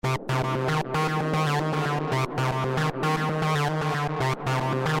Terror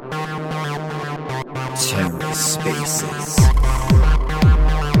Spaces.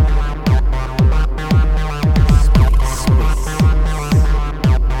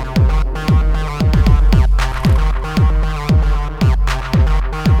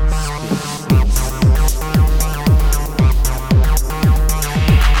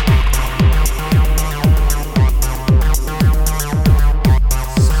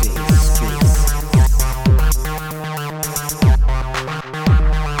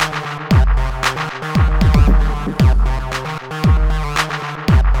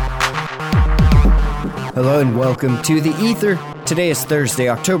 Hello and welcome to The Ether. Today is Thursday,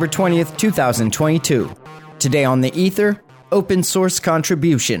 October 20th, 2022. Today on The Ether, Open Source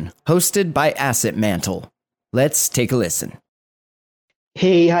Contribution, hosted by AssetMantle. Let's take a listen.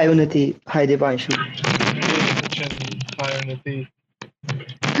 Hey, hi Unnati. Hi Devanshu. Hey, Sachin. Hi, Aniti.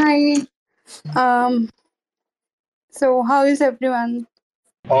 Hi. So how is everyone?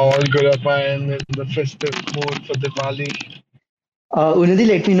 All good up in the festive mood for Diwali. Unnati,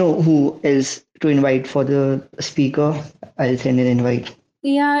 let me know who else to invite for the speaker. I'll send an invite.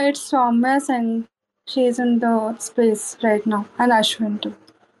 Yeah, it's Thomas and she's in the space right now. And Ashwin too.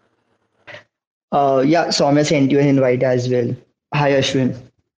 Yeah, Soumya sent you an invite as well. Hi Ashwin.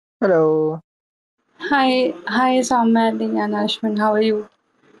 Hello. Hi Samadi and Ashwin. How are you?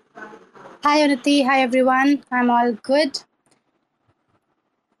 Hi Unati, hi everyone. I'm all good.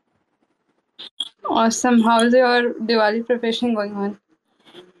 Awesome. How's your Diwali preparation going on?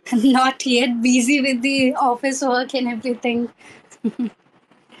 Not yet busy with the office work and everything.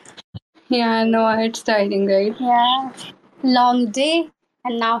 Yeah, no, it's tiring, right? Yeah, long day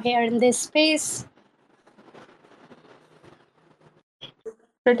and now here in this space.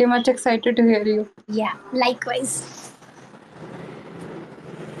 Pretty much excited to hear you. Yeah, likewise.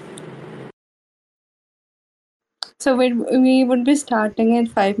 So we would be starting in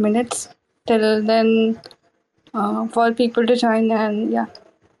 5 minutes. Till then, for people to join and yeah.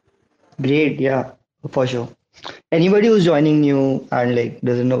 Great, yeah, for sure. Anybody who's joining new and like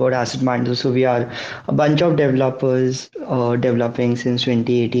doesn't know about AssetMantle, so we are a bunch of developers developing since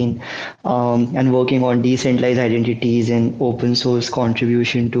 2018 and working on decentralized identities and open source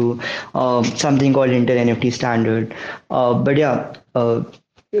contribution to something called Inter NFT standard. But yeah,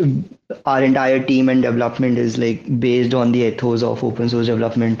 our entire team and development is like based on the ethos of open source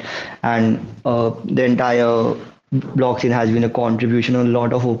development, and the entire blockchain has been a contribution on a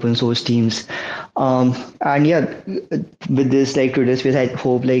lot of open source teams. And yeah, with this like today's space, I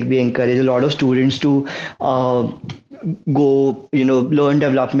hope like we encourage a lot of students to go, learn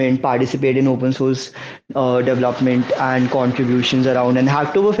development, participate in open source development and contributions around. And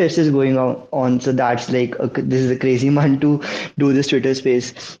Hacktoberfest is going on, so that's like this is a crazy month to do this Twitter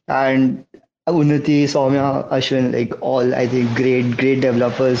space. And Unnati, Soumya, Ashwin, like all I think great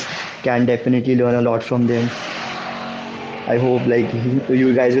developers, can definitely learn a lot from them. I hope like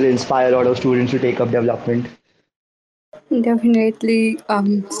you guys will inspire a lot of students to take up development. Definitely,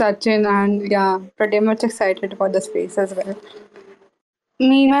 Sachin, and yeah, pretty much excited for the space as well.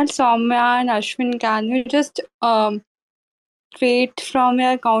 Meanwhile, Soumya and Ashwin, can you just tweet from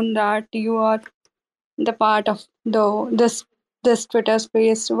your account that you are the part of this Twitter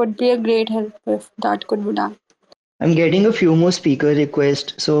space? Would be a great help if that could be done. I'm getting a few more speaker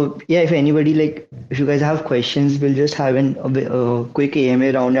requests. So yeah, if anybody like, if you guys have questions, we'll just have a quick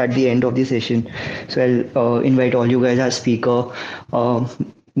AMA round at the end of the session. So I'll invite all you guys as speaker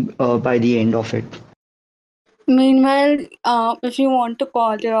by the end of it. Meanwhile, if you want to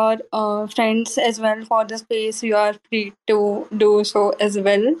call your friends as well for the space, you are free to do so as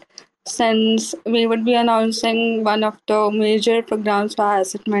well. Since we would be announcing one of the major programs for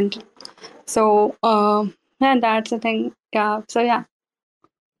AssetMantle. So, yeah, that's the thing. Yeah. So, yeah.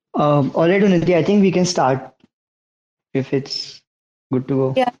 All right, Unnati, I think we can start if it's good to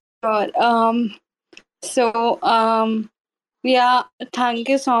go. Yeah, sure. Yeah, thank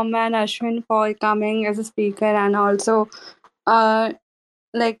you, Soumya and Ashwin, for coming as a speaker and also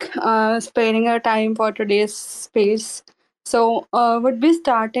sparing your time for today's space. So, would be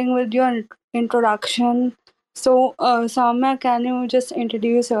starting with your introduction. So, Soumya, can you just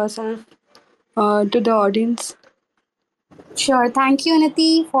introduce yourself to the audience? Sure, thank you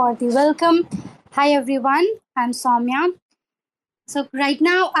Unati for the welcome. Hi everyone, I'm Soumya. So right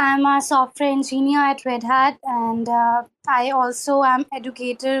now I'm a software engineer at Red Hat, and I also am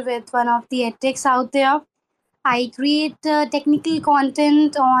educator with one of the edtechs out there. I create technical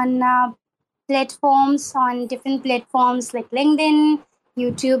content on different platforms like LinkedIn,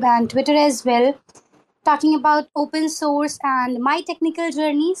 YouTube, and Twitter as well. talking about open source and my technical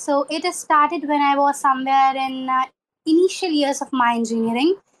journey. So it has started when I was somewhere in initial years of my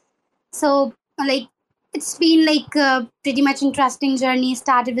engineering. So like it's been like a pretty much interesting journey.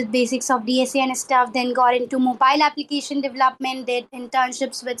 Started with basics of DSA and stuff, then got into mobile application development, did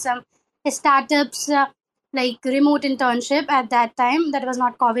internships with some startups, like remote internship at that time. That was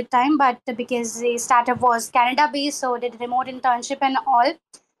not COVID time, but because the startup was Canada based, so did remote internship and all.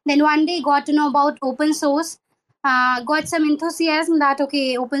 Then one day got to know about open source. Got some enthusiasm that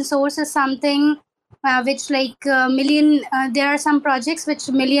okay, open source is something which like million there are some projects which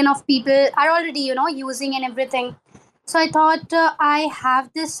million of people are already using and everything. So I thought I have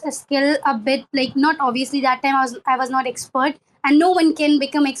this skill a bit, like not obviously that time I was not expert, and no one can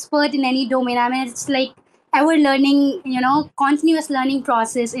become expert in any domain. I mean, it's like ever learning, continuous learning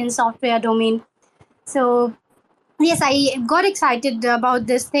process in software domain. So yes, I got excited about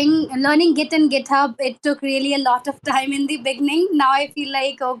this thing. Learning Git and GitHub, it took really a lot of time in the beginning. Now I feel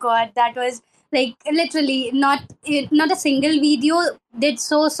like, oh god, that was like literally not a single video did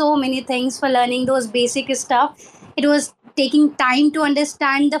so many things for learning those basic stuff. It was taking time to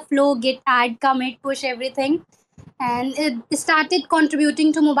understand the flow, git, add, commit, push, everything. And it started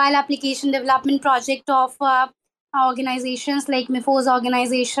contributing to mobile application development project of organizations like Mifo's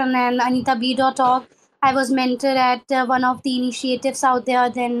organization and AnitaB.org. I was mentored at one of the initiatives out there,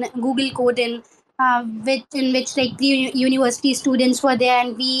 then Google Code in which like university students were there,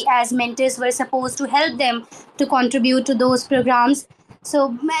 and we as mentors were supposed to help them to contribute to those programs.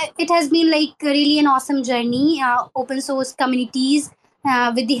 So it has been like really an awesome journey. Open source communities,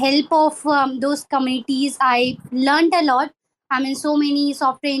 with the help of those communities, I learned a lot. I mean, so many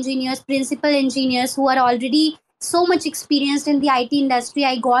software engineers, principal engineers who are already so much experienced in the IT industry.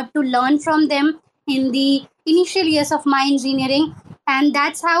 I got to learn from them in the initial years of my engineering. And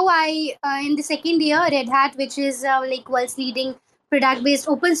that's how I, in the second year, Red Hat, which is like world's leading product based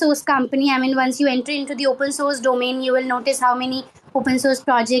open source company. I mean, once you enter into the open source domain, you will notice how many open source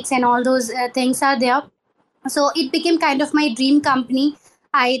projects and all those things are there. So it became kind of my dream company.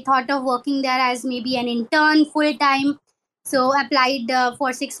 I thought of working there as maybe an intern full time. So applied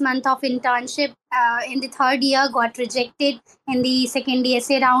for 6 months of internship. In the third year, got rejected in the second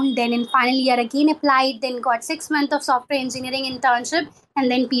DSA round. Then in final year again applied. Then got 6 months of software engineering internship and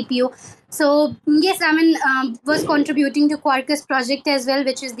then PPO. So yes, I mean, was contributing to Quarkus project as well,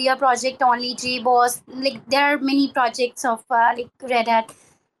 which is their project only. JBoss, like there are many projects of like Red Hat.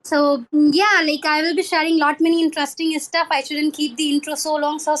 So yeah, like I will be sharing lot many interesting stuff. I shouldn't keep the intro so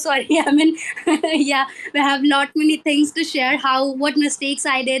long. So sorry. I mean, yeah, we have lot many things to share. What mistakes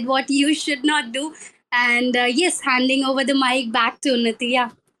I did, what you should not do, and yes, handing over the mic back to Unnati.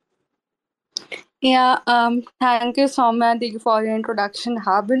 Yeah. Yeah, thank you, Soumya, for your introduction.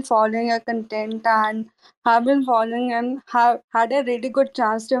 Have been following your content and have been following and have had a really good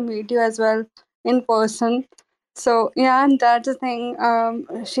chance to meet you as well in person. So yeah, and that's the thing.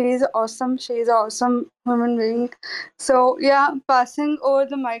 She's awesome. She's an awesome human being. So yeah, passing over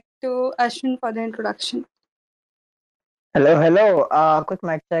the mic to Ashwin for the introduction. Hello, hello. Quick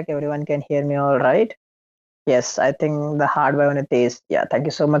mic check. Everyone can hear me all right? Yes, I think the hardware on it is. Yeah, thank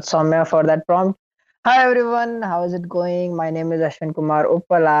you so much, Soumya, for that prompt. Hi, everyone. How is it going? My name is Ashwin Kumar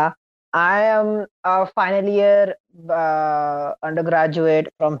Uppala. I am a final year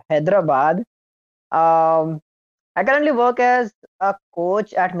undergraduate from Hyderabad. Um, I currently work as a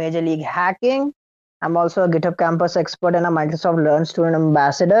coach at Major League Hacking. I'm also a GitHub Campus expert and a Microsoft Learn student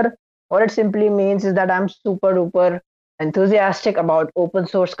ambassador. What it simply means is that I'm super duper enthusiastic about open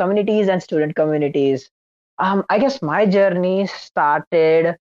source communities and student communities. I guess my journey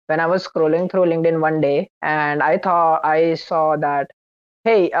started when I was scrolling through LinkedIn one day and I saw that,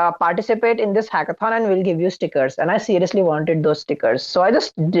 hey, participate in this hackathon and we'll give you stickers. And I seriously wanted those stickers. So I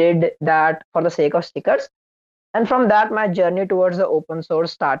just did that for the sake of stickers, and from that my journey towards the open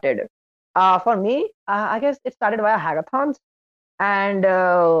source started. For me, I guess it started via hackathons, and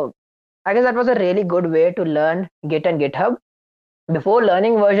I guess that was a really good way to learn Git and GitHub. Before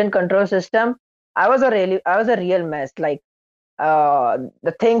learning version control system, I was a real mess. Like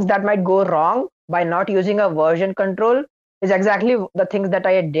the things that might go wrong by not using a version control is exactly the things that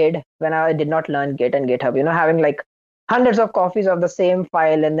I did when I did not learn Git and GitHub. Having like hundreds of copies of the same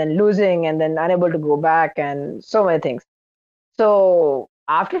file and then losing and then unable to go back and so many things. So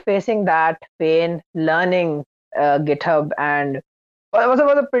after facing that pain, learning GitHub and was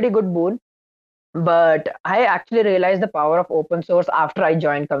a pretty good boon. But I actually realized the power of open source after I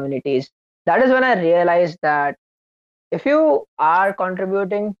joined communities. That is when I realized that if you are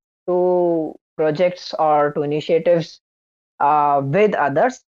contributing to projects or to initiatives with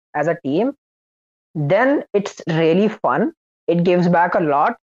others as a team, then it's really fun. It gives back a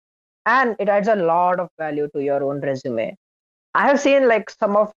lot, and it adds a lot of value to your own resume. I have seen like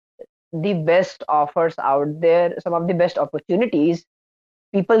some of the best offers out there, some of the best opportunities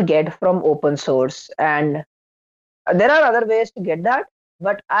people get from open source, and there are other ways to get that,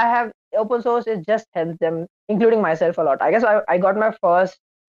 but I have open source, it just helps them, including myself, a lot. I guess I got my first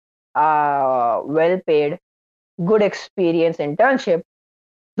well paid, good experience internship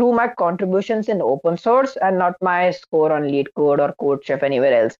through my contributions in open source and not my score on lead code or code chef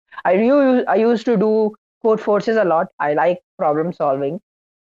anywhere else. I used to do code forces a lot. I like problem solving,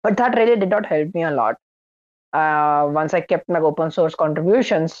 but that really did not help me a lot. Once I kept my open source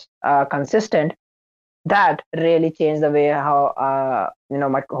contributions consistent, that really changed the way how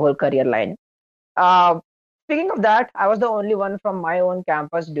my whole career line. Uh, Speaking of that, I was the only one from my own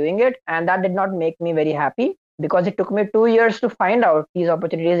campus doing it, and that did not make me very happy because it took me 2 years to find out these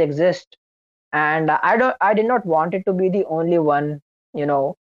opportunities exist, and I did not want it to be the only one, you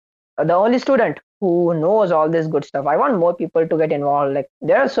know, the only student who knows all this good stuff. I want more people to get involved. Like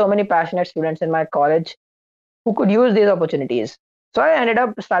there are so many passionate students in my college who could use these opportunities. So I ended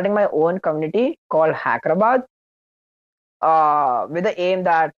up starting my own community called Hackerabad, with the aim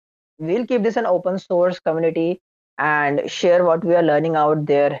that we'll keep this an open source community and share what we are learning out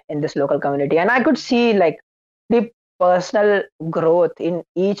there in this local community. And I could see like the personal growth in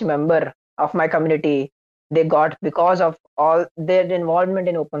each member of my community they got because of all their involvement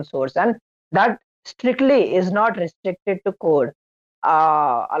in open source. And that strictly is not restricted to code.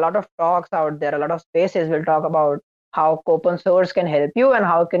 A lot of talks out there, a lot of spaces will talk about how open source can help you and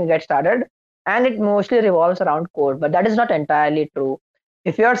how it can get started, and it mostly revolves around code, but that is not entirely true.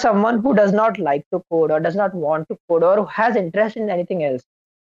 If you are someone who does not like to code or does not want to code or who has interest in anything else,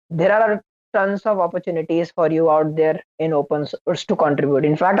 there are tons of opportunities for you out there in open source to contribute.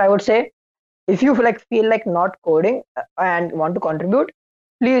 In fact, I would say if you like feel like not coding and want to contribute,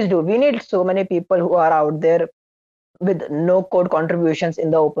 please do. We need so many people who are out there with no code contributions in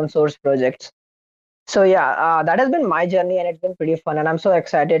the open source projects. So yeah, that has been my journey, and it's been pretty fun. And I'm so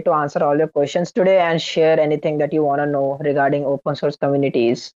excited to answer all your questions today and share anything that you want to know regarding open source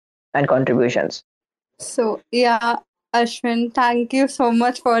communities and contributions. So, yeah, Ashwin, thank you so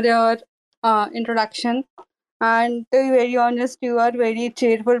much for your introduction. And to be very honest, you are a very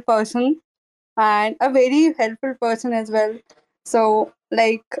cheerful person and a very helpful person as well. So,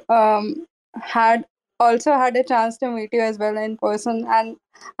 like, had also had a chance to meet you as well in person, and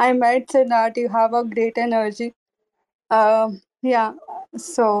I might say that you have a great energy. Yeah,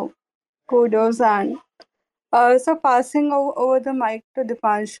 so kudos. And so passing over the mic to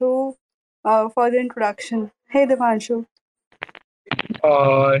Dipanshu for the introduction. Hey, Dipanshu.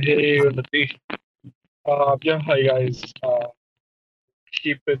 Hey, Unnati. Yeah, hi guys.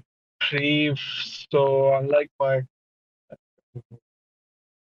 Keep it brief. So, unlike my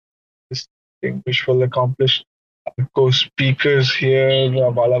distinguished, well accomplished co-speakers here,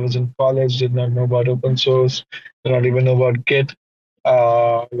 while I was in college, did not know about open source, did not even know about Git.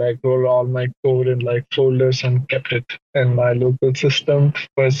 Like wrote all my code in like folders and kept it in my local system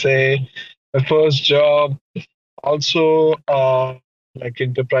per se. My first job, also like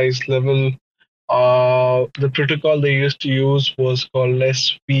enterprise level. The protocol they used to use was called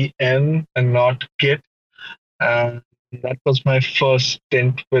SVN and not Git. And that was my first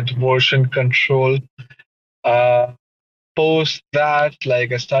stint with version control. Uh, Post that,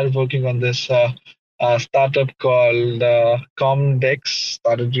 like I started working on this startup called Comdex,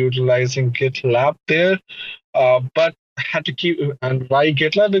 started utilizing GitLab there. But had to keep, and why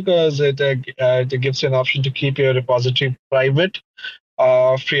GitLab? Because it gives you an option to keep your repository private,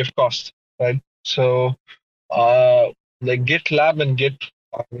 free of cost, right? So like GitLab and Git,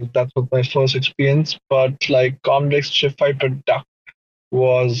 that was my first experience. But like Comdex Shify product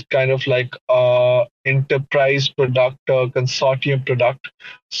was kind of like a enterprise product, a consortium product.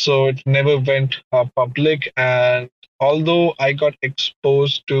 So it never went public. And although I got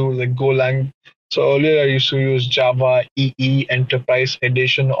exposed to the Golang, so earlier I used to use Java EE Enterprise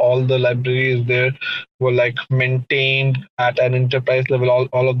Edition. All the libraries there were like maintained at an enterprise level.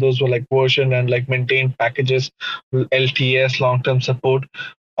 All of those were like version and like maintained packages, LTS, long-term support.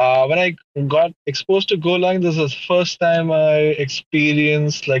 When I got exposed to Golang, this was the first time I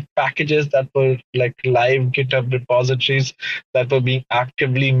experienced like packages that were like live GitHub repositories that were being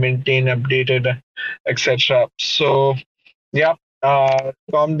actively maintained, updated, etc. So yeah,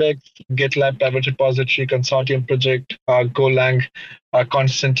 Comdex, GitLab private repository, consortium project, Golang,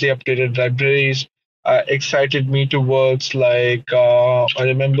 constantly updated libraries. Excited me to works like I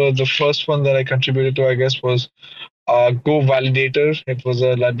remember the first one that I contributed to, I guess, was Go Validator. It was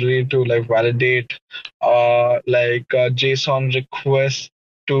a library to like validate JSON requests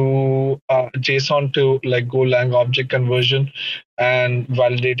to JSON to like Golang object conversion and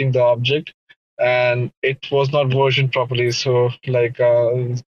validating the object. And it was not versioned properly, so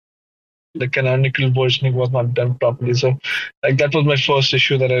the canonical versioning was not done properly. So, like that was my first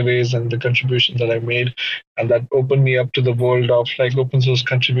issue that I raised and the contribution that I made, and that opened me up to the world of like open source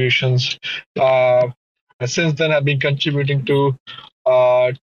contributions. And since then, I've been contributing to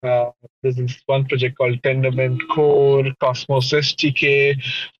uh, there's this one project called Tendermint Core, Cosmos SDK.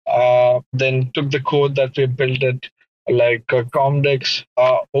 Then took the code that we built at Comdex,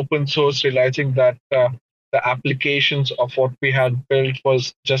 open source, realizing that the applications of what we had built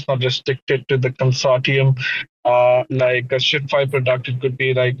was just not restricted to the consortium. Like a Shipify product, it could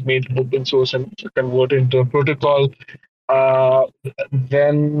be like made open source and converted into a protocol. Uh,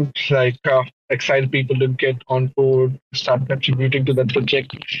 then excited people to get on board, start contributing to the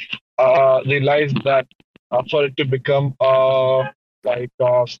project. Realized that for it to become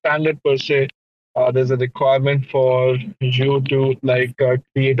standard per se, there's a requirement for you to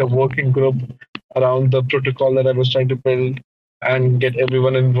create a working group around the protocol that I was trying to build and get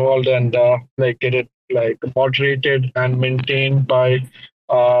everyone involved and get it moderated and maintained by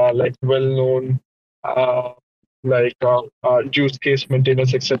well-known uh, use case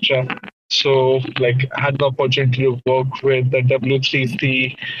maintainers, etc. So I had the opportunity to work with the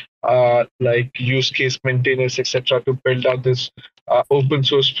W3C use case maintainers, etc., to build out this open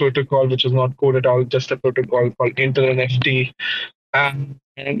source protocol, which is not code at all, just a protocol called InterNFT. And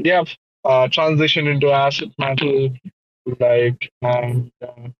yeah, transition into AssetMantle, and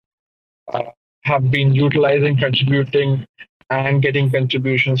have been utilizing, contributing, and getting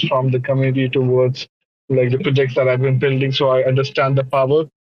contributions from the community towards the projects that I've been building. So I understand the power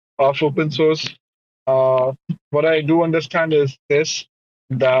of open source. Uh, what I do understand is this,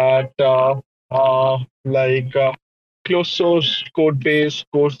 that closed source code base,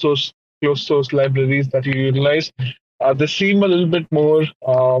 closed source libraries that you utilize, they seem a little bit more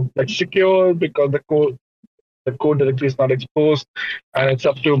secure because the code directly is not exposed, and it's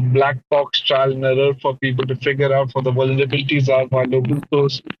up to black box trial and error for people to figure out what the vulnerabilities are. While open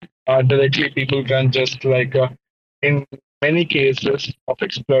source, directly people can just in many cases of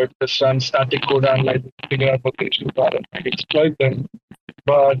exploit, just run static code and figure out what the issues are and exploit them.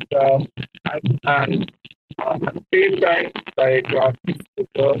 But and at the same time,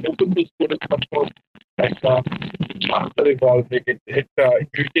 the open source code is much more faster evolving. It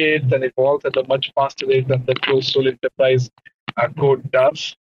mutates and evolves at a much faster rate than the closed source enterprise code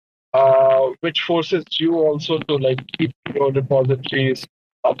does, which forces you also to keep your repositories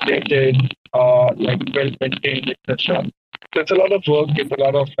updated, well maintained, etc. So it's a lot of work. It's a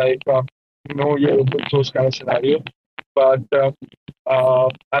lot of know your open source kind of scenario. But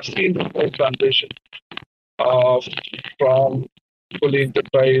I've seen the whole transition from fully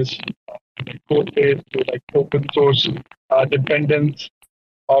enterprise code base to open source dependence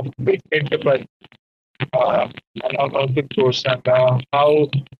of big enterprise on open source, and how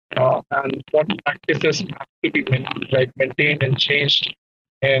and what practices have to be maintained and changed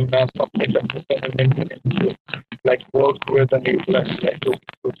in software development and work with and utilize open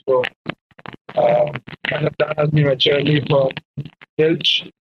source. So kind of that has been a journey from Zilch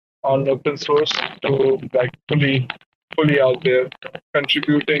on open source to fully out there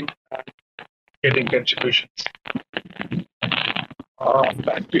contributing and getting contributions.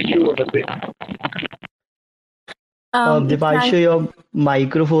 Back to you, Anati. Dipanshu, your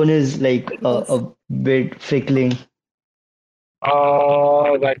microphone is a bit frickling.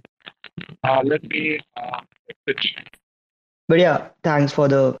 Right. Let me switch. But yeah, thanks for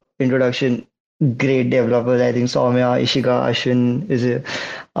the introduction. Great developers. I think Soumya, Ishika, Ashwin is here.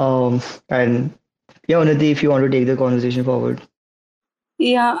 And yeah, Unnati, if you want to take the conversation forward.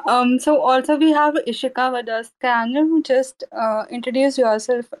 Yeah. So also we have Ishika with us. Can you just introduce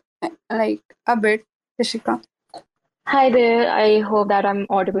yourself a bit, Ishika? Hi there. I hope that I'm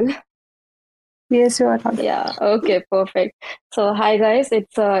audible. Yes, you are audible. Yeah. Okay. Perfect. So hi guys.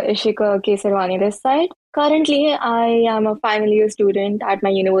 It's Ishika Kesarwani this side. Currently, I am a final year student at my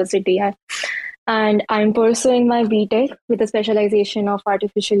university, and I'm pursuing my BTech with a specialization of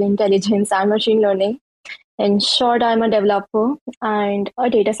artificial intelligence and machine learning. In short, I'm a developer and a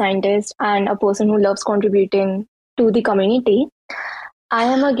data scientist and a person who loves contributing to the community. I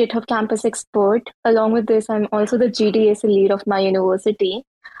am a GitHub campus expert. Along with this, I'm also the GDAC lead of my university.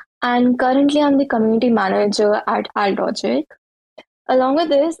 And currently, I'm the community manager at Allogic. Along with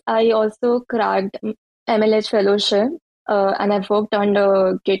this, I also cracked MLH fellowship and I've worked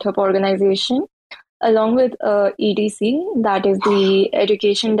under GitHub organization. along with EDC, that is the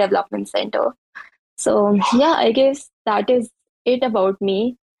Education Development Center. So, yeah, I guess that is it about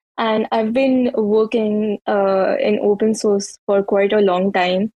me. And I've been working in open source for quite a long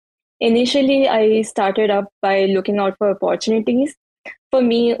time. Initially, I started up by looking out for opportunities. For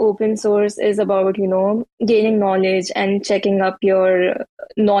me, open source is about, gaining knowledge and checking up your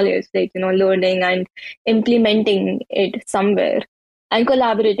knowledge, like, learning and implementing it somewhere and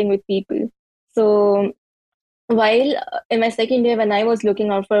collaborating with people. So while in my second year, when I was looking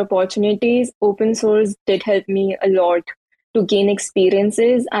out for opportunities, open source did help me a lot to gain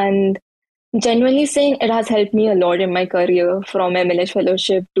experiences. And genuinely saying, it has helped me a lot in my career from MLH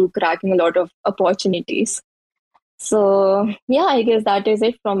fellowship to cracking a lot of opportunities. So, yeah, I guess that is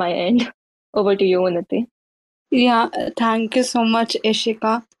it from my end. Over to you, Unnati. Yeah, thank you so much,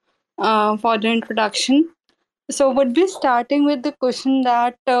 Ishika, for the introduction. So, would be starting with the question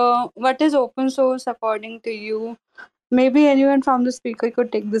that what is open source according to you? Maybe anyone from the speaker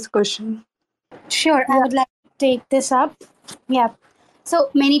could take this question. Sure, I Yeah. would like to take this up. Yeah. So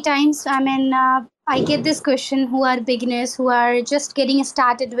many times, I get this question who are beginners who are just getting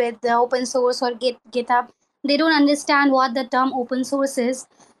started with the open source or GitHub. They don't understand what the term open source is.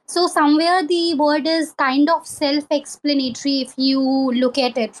 So somewhere the word is kind of self-explanatory if you look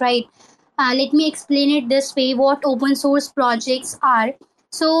at it, right? Let me explain it this way: what open source projects are.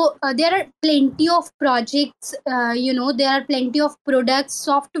 So there are plenty of projects. There are plenty of products,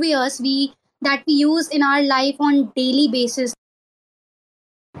 softwares that we use in our life on daily basis.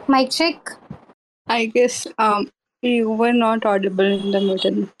 Mic check. I guess you were not audible in the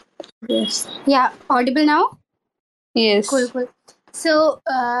middle. Yes. Yeah, audible now? Cool, Yes. cool. So,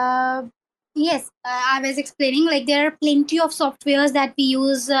 yes, I was explaining like there are plenty of softwares that we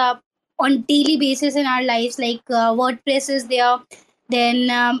use on daily basis in our lives, like WordPress is there, then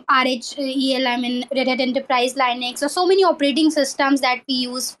RHEL, I mean Red Hat Enterprise Linux, so many operating systems that we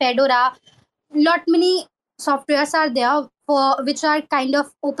use, Fedora, lot many softwares are there for which are kind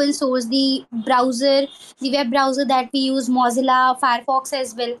of open source. The web browser that we use, Mozilla, Firefox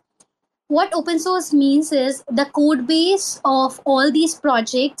as well. What open source means is the code base of all these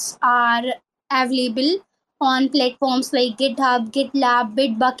projects are available on platforms like GitHub, GitLab,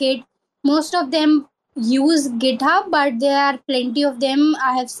 Bitbucket. Most of them use GitHub, but there are plenty of them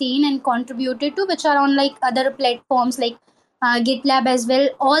I have seen and contributed to which are on like other platforms like GitLab as well.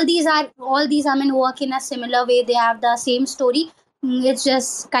 All these I mean work in a similar way. They have the same story. It's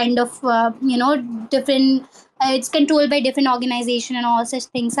just kind of different. It's controlled by different organization and all such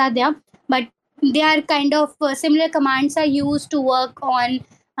things are there, but they are kind of similar. Commands are used to work on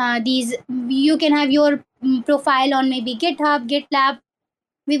these. You can have your profile on maybe GitHub, GitLab.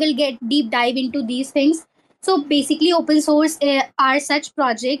 We will get deep dive into these things. So basically open source are such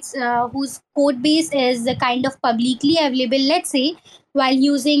projects whose code base is kind of publicly available. Let's say while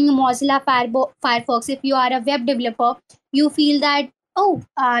using Mozilla Firefox, if you are a web developer, you feel that, oh,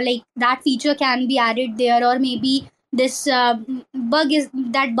 like that feature can be added there, or maybe this bug is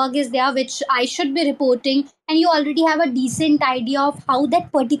there which I should be reporting, and you already have a decent idea of how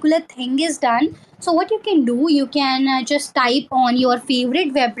that particular thing is done. So what you can do, you can just type on your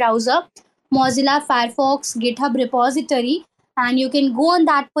favorite web browser Mozilla Firefox GitHub repository, and you can go on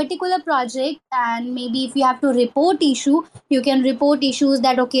that particular project, and maybe if you have to report issue, you can report issues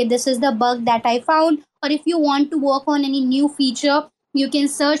that okay, this is the bug that I found. Or if you want to work on any new feature, you can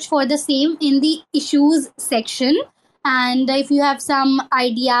search for the same in the issues section. And if you have some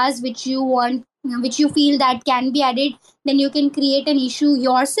ideas which you feel that can be added, then you can create an issue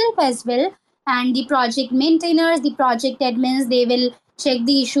yourself as well. And the project maintainers, the project admins, they will check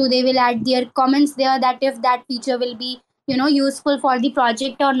the issue, they will add their comments there that if that feature will be useful for the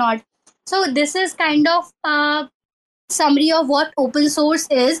project or not. So this is kind of summary of what open source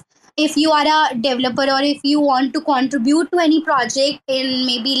is. If you are a developer or if you want to contribute to any project in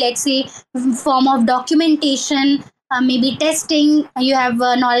maybe let's say form of documentation, maybe testing, you have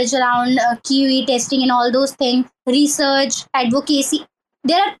knowledge around QE testing and all those things, research, advocacy,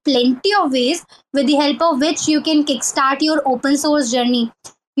 there are plenty of ways with the help of which you can kickstart your open source journey.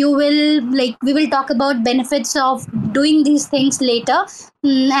 You will like we will talk about benefits of doing these things later.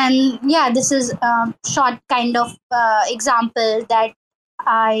 And yeah, this is a short kind of example that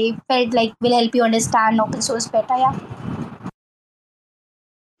I felt like will help you understand open source better. Yeah.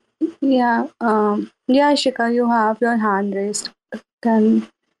 Yeah. Yeah, Shika, you have your hand raised. Can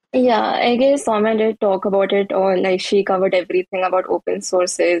Yeah, I guess Soumya did talk about it, or like she covered everything about open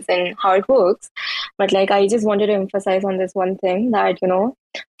sources and how it works. But like, I just wanted to emphasize on this one thing that,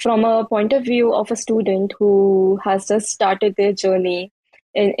 from a point of view of a student who has just started their journey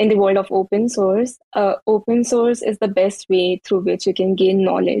in the world of open source is the best way through which you can gain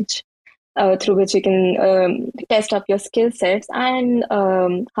knowledge, through which you can test up your skill sets, and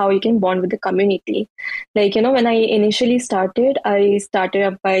how you can bond with the community. Like, when I initially started, I started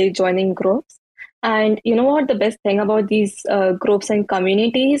up by joining groups. And you know what? The best thing about these groups and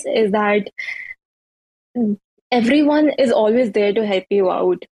communities is that everyone is always there to help you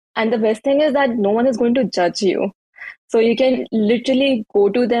out. And the best thing is that no one is going to judge you. So you can literally go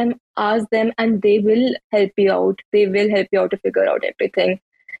to them, ask them, and they will help you out. They will help you out to figure out everything.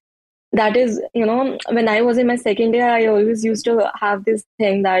 That is, when I was in my second year, I always used to have this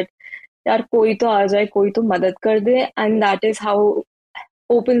thing that यार कोई तो आ जाए, कोई तो मदद कर दे, and that is how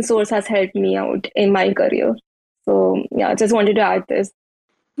open source has helped me out in my career. So yeah, just wanted to add this.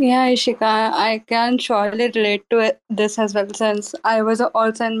 Yeah, Ishika, I can surely relate to this as well, since I was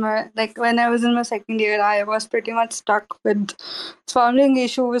also in my, like, when I was in my second year, I was pretty much stuck with solving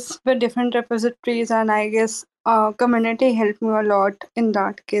issues with different repositories, and I guess community helped me a lot in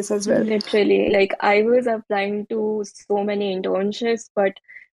that case as well. Literally, like I was applying to so many internships, but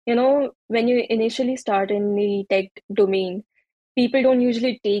when you initially start in the tech domain, people don't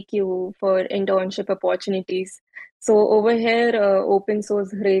usually take you for internship opportunities. So over here, open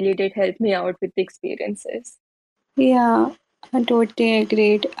source really did help me out with the experiences. Yeah, I totally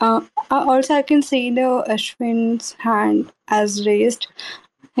agreed. Also, I can see the Ashwin's hand as raised.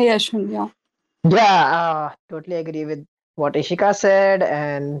 Hey, Ashwin, yeah. Yeah, totally agree with what Ishika said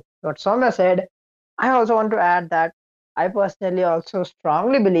and what Soumya said. I also want to add that I personally also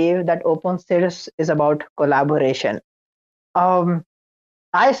strongly believe that open source is about collaboration. Um,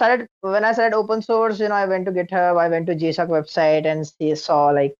 when I started open source, I went to GitHub, I went to GSOC website and saw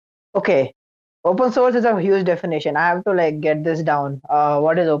like, okay, open source is a huge definition. I have to like get this down.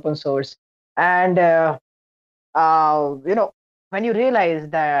 What is open source? And when you realize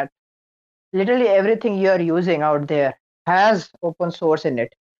that literally everything you are using out there has open source in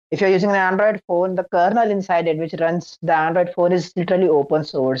it. If you're using an Android phone, the kernel inside it, which runs the Android phone, is literally open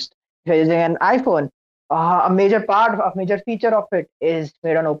sourced. If you're using an iPhone, a major feature of it is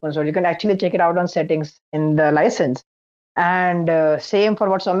made on open source. You can actually check it out on settings in the license. And same for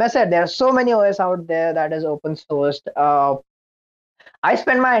what Soumya said. There are so many OS out there that is open sourced. I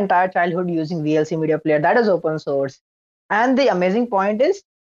spent my entire childhood using VLC media player that is open source. And the amazing point is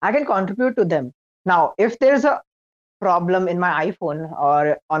I can contribute to them. Now, if there's a problem in my iPhone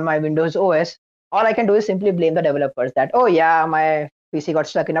or on my Windows OS, all I can do is simply blame the developers that, oh yeah, my PC got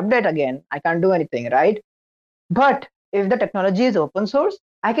stuck in update again. I can't do anything, right? But if the technology is open source,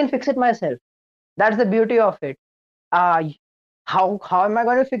 I can fix it myself. That's the beauty of it. Uh, how am I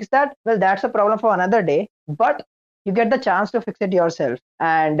going to fix that? Well, that's a problem for another day. But you get the chance to fix it yourself.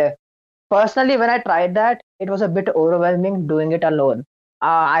 And personally, when I tried that, it was a bit overwhelming doing it alone.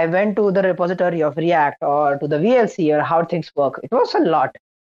 I went to the repository of React or to the VLC or how things work. It was a lot.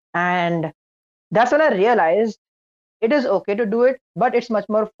 And that's when I realized it is okay to do it, but it's much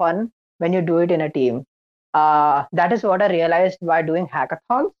more fun when you do it in a team. That is what I realized by doing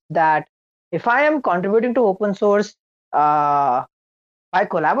hackathons, that if I am contributing to open source uh, by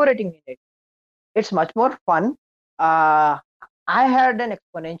collaborating in it, it's much more fun. Uh, I had an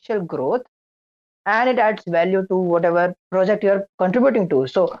exponential growth and it adds value to whatever project you're contributing to.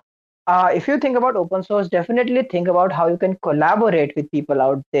 So, if you think about open source, definitely think about how you can collaborate with people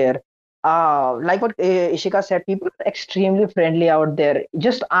out there. Like what Ishika said, people are extremely friendly out there.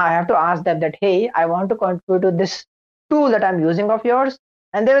 Just I have to ask them that, hey, I want to contribute to this tool that I'm using of yours,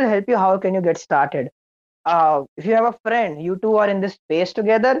 and they will help you. How can you get started? If you have a friend, you two are in this space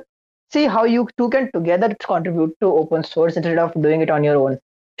together. See how you two can together contribute to open source instead of doing it on your own.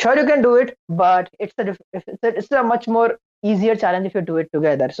 Sure, you can do it, but it's a much more easier challenge if you do it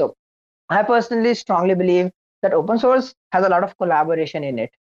together. So I personally strongly believe that open source has a lot of collaboration in it.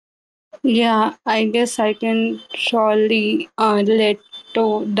 Yeah, I guess I can surely relate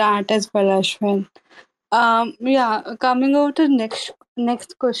to that as well, Ashwin. Yeah, coming over to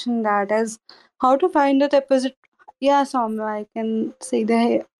next question, that is how to find the deposit. Yeah, Soumya, I can see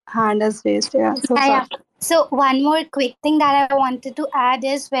the hand is raised. Yeah, so Yeah. sorry. So one more quick thing that I wanted to add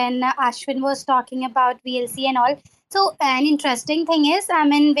is when Ashwin was talking about VLC and all. So an interesting thing is, I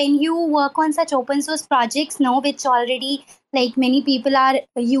mean, when you work on such open source projects, which already like many people are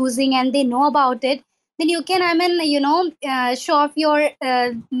using and they know about it, then you can, I mean, show off your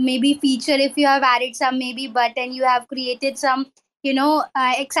maybe feature if you have added some maybe button, you have created some,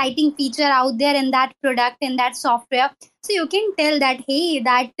 exciting feature out there in that product, in that software. So you can tell that, hey,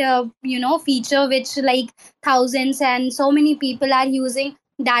 that feature which like thousands and so many people are using,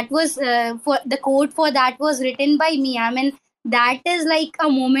 that was for the code for that was written by me. I mean, that is like a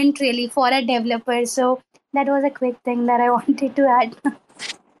moment really for a developer. So that was a quick thing that I wanted to add.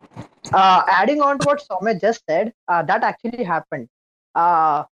 Adding on to what Soumya just said, that actually happened.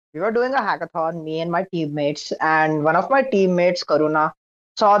 Uh, we were doing a hackathon, me and my teammates, and one of my teammates, Karuna,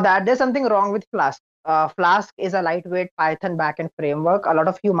 saw that there's something wrong with Flask. Flask is a lightweight Python backend framework. A lot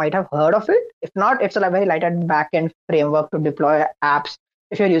of you might have heard of it. If not, it's a very lightweight backend framework to deploy apps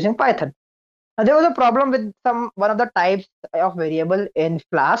if you're using Python. There was a problem with one of the types of variable in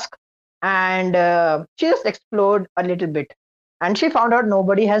Flask, and she just explored a little bit, and she found out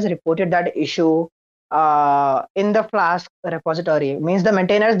nobody has reported that issue in the Flask repository. Means the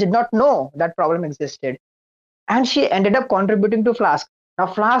maintainers did not know that problem existed, and she ended up contributing to Flask. Now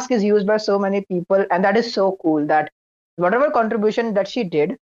Flask is used by so many people, and that is so cool that whatever contribution that she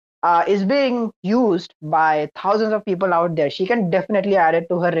did is being used by thousands of people out there. She can definitely add it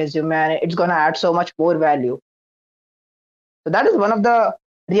to her resume, and it's going to add so much more value. So that is one of the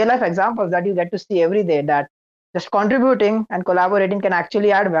real life examples that you get to see every day, that just contributing and collaborating can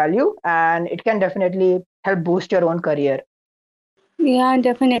actually add value, and it can definitely help boost your own career. Yeah,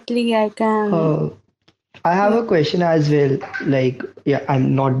 definitely I can. I have a question as well. Like, yeah,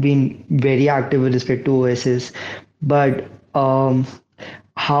 I'm not being very active with respect to OSS, but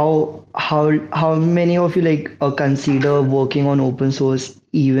how many of you like consider working on open source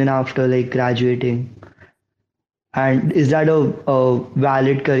even after like graduating? And is that a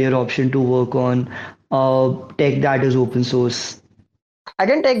valid career option to work on tech that is open source? I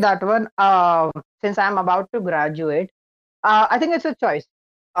can take that one. Since I'm about to graduate, I think it's a choice.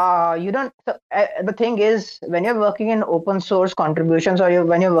 You don't. The thing is, when you're working in open source contributions, or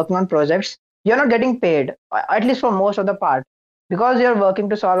when you're working on projects, you're not getting paid. At least for most of the part, because you're working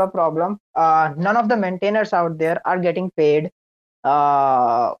to solve a problem. None of the maintainers out there are getting paid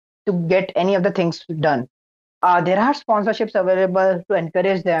uh, to get any of the things done. There are sponsorships available to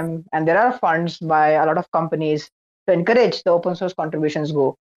encourage them, and there are funds by a lot of companies to encourage the open source contributions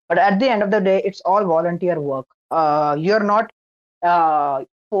go. But at the end of the day, it's all volunteer work. You're not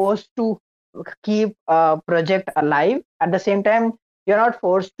forced to keep a project alive. At the same time, you're not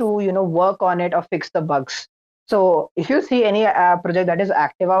forced to work on it or fix the bugs. So if you see any project that is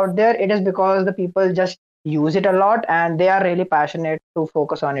active out there, it is because the people just use it a lot and they are really passionate to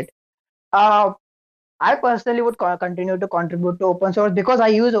focus on it. Uh, I personally would continue to contribute to open source because I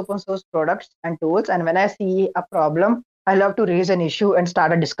use open source products and tools. And when I see a problem, I love to raise an issue and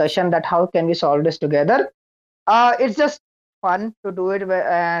start a discussion that how can we solve this together. It's just fun to do it,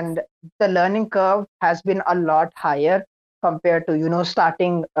 and the learning curve has been a lot higher compared to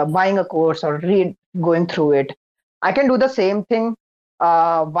starting buying a course or read going through it. I can do the same thing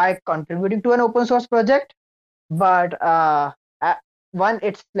by contributing to an open source project, but uh, one,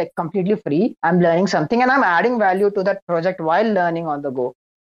 it's like completely free. I'm learning something and I'm adding value to that project while learning on the go.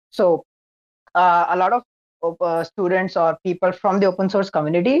 So a lot of students or people from the open source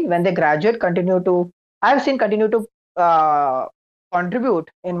community, when they graduate, I've seen continue to contribute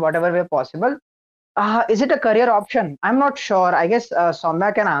in whatever way possible. Is it a career option? I'm not sure. I guess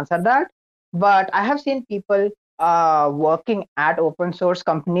Soumya can answer that. But I have seen people working at open source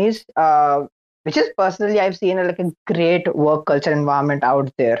companies, which is personally I've seen like a great work culture environment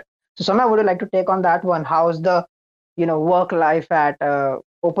out there. So Soumya, would you like to take on that one? How's the work life at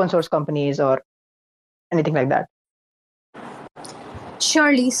open source companies or anything like that?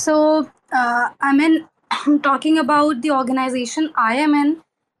 Surely. So, I mean, talking about the organization I am in,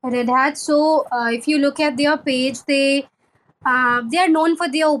 Red Hat. So, if you look at their page, they are known for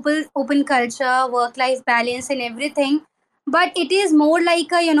their open culture, work life balance, and everything. But it is more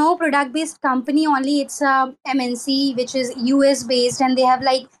like a product based company only. It's a MNC which is US based, and they have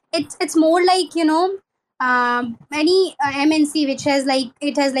like it's more like any MNC which has like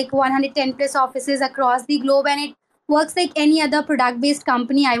it has like 110 plus offices across the globe, and it works like any other product based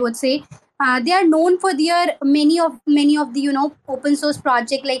company, I would say. They are known for their many of the open source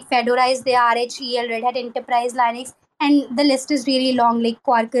project like Fedora is their RHEL, Red Hat Enterprise Linux, and the list is really long like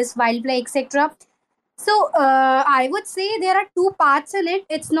Quarkus, Wildfly, etc. So I would say there are two parts in it.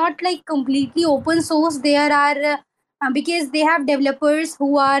 It's not like completely open source. There are because they have developers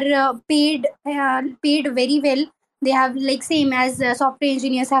who are paid very well. They have like same as software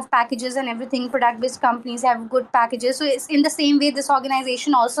engineers have packages and everything. Product based companies have good packages. So it's in the same way this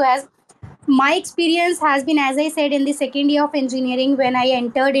organization also has. My experience has been, as I said, in the second year of engineering when I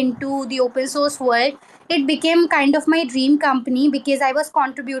entered into the open source world. It became kind of my dream company because I was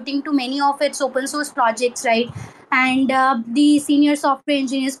contributing to many of its open source projects, right? And the senior software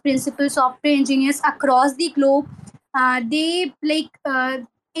engineers, principal software engineers across the globe, they like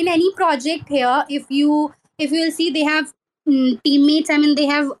in any project here, if you will see, they have teammates. I mean, they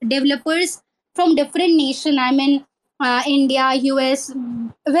have developers from different nation. I mean, India, US,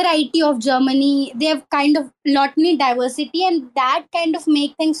 variety of Germany. They have kind of lot many diversity, and that kind of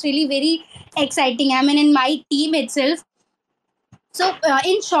make things really very exciting. I mean, in my team itself, so,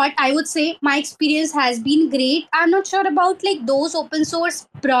 in short, I would say my experience has been great. I'm not sure about like those open source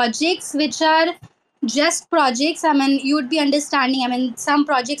projects which are just projects. I mean, you would be understanding. I mean, some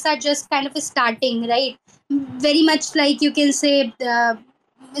projects are just kind of starting, right? Very much like you can say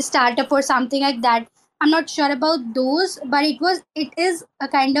startup or something like that. I'm not sure about those, but it is a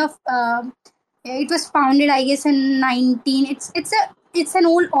kind of it was founded, I guess, in 19. It's an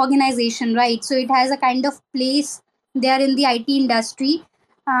old organization, right? So it has a kind of place there in the IT industry.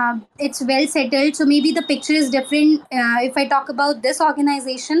 It's well settled. So maybe the picture is different if I talk about this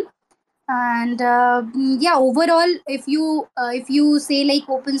organization. And yeah, overall, if you say like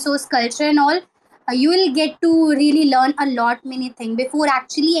open source culture and all, you will get to really learn a lot many things before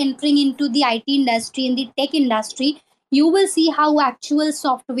actually entering into the IT industry, in the tech industry. You will see how actual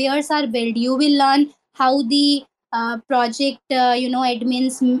softwares are built. You will learn how the project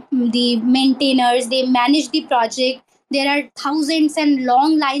admins, the maintainers, they manage the project. There are thousands and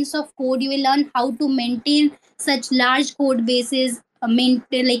long lines of code. You will learn how to maintain such large code bases,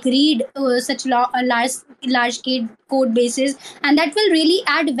 maintain, like read such code bases, and that will really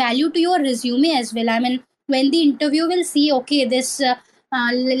add value to your resume as well. I mean, when the interview will see, okay, this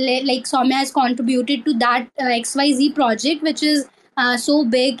like Soumya has contributed to that XYZ project, which is so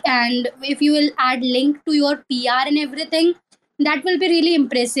big, and if you will add link to your PR and everything, that will be really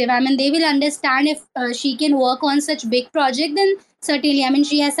impressive. I mean, they will understand if she can work on such big project, then certainly, I mean,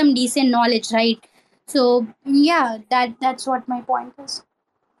 she has some decent knowledge, right? So yeah, that's what my point is.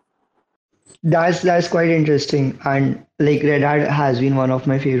 That's quite interesting, and like Red Hat has been one of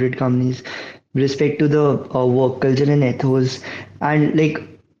my favorite companies with respect to the work culture and ethos, and like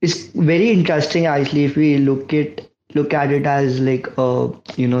it's very interesting actually if we look at it as like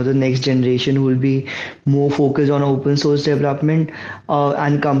the next generation who will be more focused on open source development,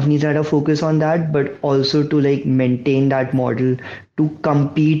 and companies that are focused on that, but also to like maintain that model to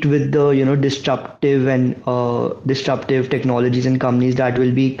compete with the disruptive technologies and companies that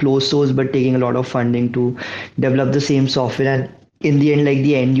will be closed source but taking a lot of funding to develop the same software, and in the end like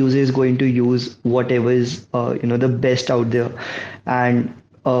the end user is going to use whatever is the best out there. And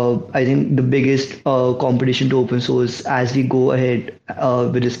I think the biggest competition to open source as we go ahead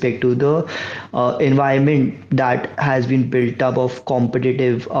with respect to the environment that has been built up of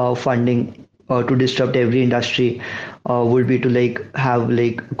competitive funding to disrupt every industry would be to like have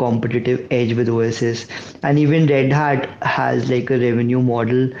like a competitive edge with OSs. And even Red Hat has like a revenue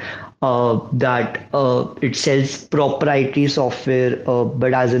model that it sells proprietary software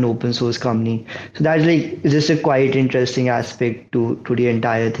but as an open source company. So that's like just a quite interesting aspect to the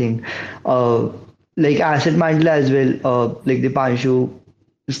entire thing. Like AssetMantle as well, like the Panshu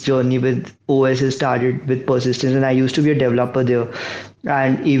journey with OS started with persistence, and I used to be a developer there.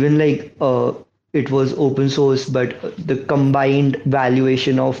 And even like it was open source, but the combined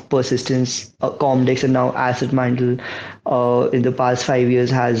valuation of persistence, Comdex, and now AssetMantle in the past 5 years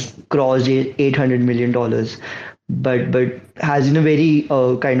has crossed $800 million. But has been a very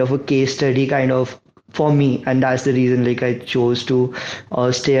kind of a case study kind of for me, and that's the reason like I chose to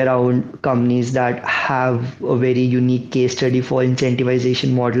stay around companies that have a very unique case study for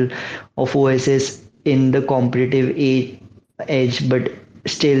incentivization model of OSS in the competitive edge, but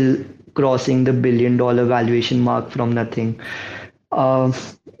still crossing the $1 billion valuation mark from nothing. Um,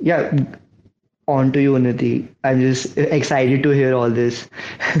 yeah, on to you, Unnati. I'm just excited to hear all this.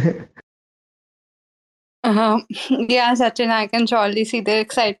 Yeah, Sachin, I can surely see the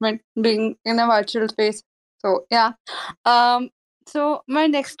excitement being in a virtual space. So yeah. Um, so my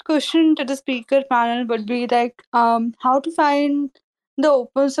next question to the speaker panel would be like, how to find the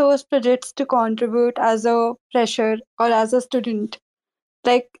open source projects to contribute as a fresher or as a student?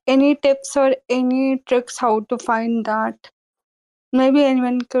 Like any tips or any tricks how to find that? Maybe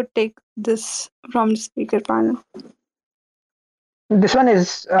anyone could take this from the speaker panel. This one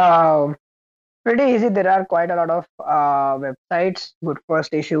is pretty easy. There are quite a lot of websites, good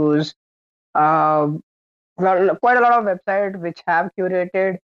first issues, uh, quite a lot of websites which have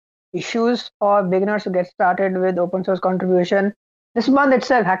curated issues for beginners to get started with open source contribution. This month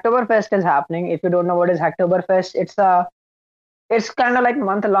itself, Hacktoberfest is happening. If you don't know what is Hacktoberfest, it's kind of like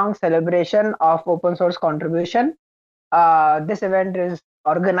month-long celebration of open source contribution. This event is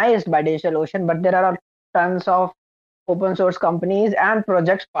organized by DigitalOcean, but there are tons of open source companies and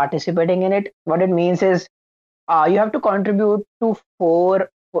projects participating in it. What it means is you have to contribute to four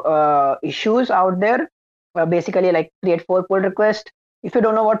issues out there. basically like create 4 pull requests. If you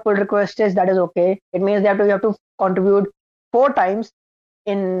don't know what pull request is, that is okay. It means that you have to contribute 4 times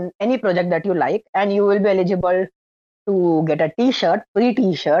in any project that you like, and you will be eligible to get a t-shirt, free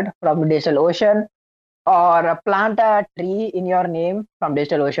t-shirt from Digital Ocean, or plant a tree in your name from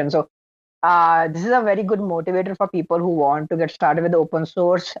Digital Ocean. So this is a very good motivator for people who want to get started with open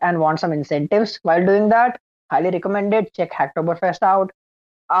source and want some incentives while doing that. Highly recommended. Check Hacktoberfest out.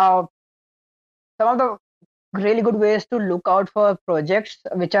 Uh, some of the really good ways to look out for projects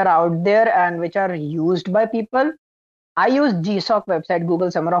which are out there and which are used by people. I use GSOC website,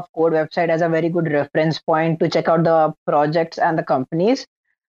 Google Summer of Code website, as a very good reference point to check out the projects and the companies.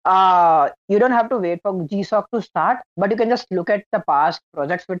 You don't have to wait for GSOC to start, but you can just look at the past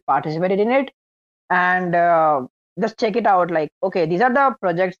projects which participated in it and just check it out. Like, okay, these are the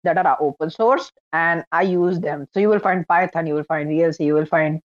projects that are open source and I use them. So you will find Python, you will find VLC, you will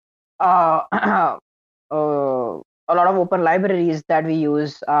find uh, a lot of open libraries that we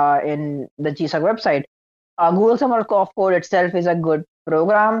use in the GSOC website. Google Summer of Code itself is a good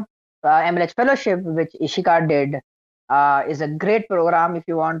program. MLH Fellowship, which Ishika did, is a great program if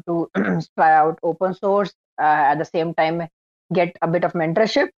you want to try out open source. At the same time, get a bit of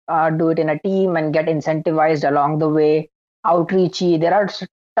mentorship, do it in a team, and get incentivized along the way. Outreachy, there are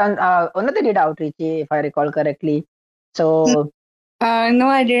Unnati did outreachy, if I recall correctly. So No,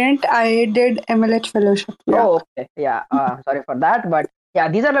 I didn't. I did MLH fellowship. Yeah. oh, okay. Yeah. Sorry for that. But yeah,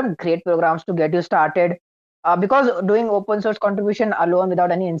 these are some great programs to get you started. Because doing open source contribution alone without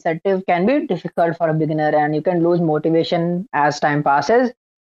any incentive can be difficult for a beginner, and you can lose motivation as time passes.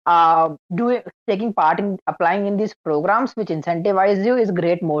 Taking part in applying in these programs which incentivize you is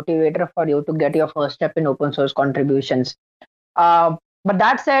great motivator for you to get your first step in open source contributions. Uh, but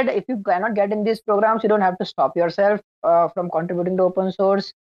that said, if you cannot get in these programs, you don't have to stop yourself from contributing to open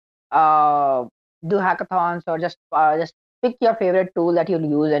source. uh, do hackathons, or just pick your favorite tool that you'll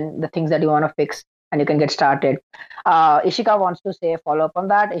use and the things that you want to fix, and you can get started. Ishika wants to say follow up on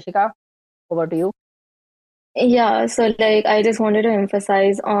that. Ishika, over to you. Yeah, so like I just wanted to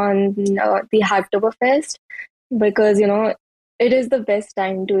emphasize on the Hacktoberfest because it is the best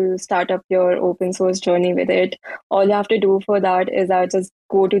time to start up your open source journey with it. All you have to do for that is just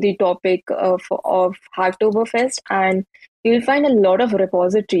go to the topic of Hacktoberfest, and you'll find a lot of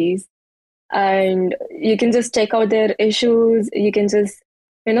repositories, and you can just check out their issues. You can just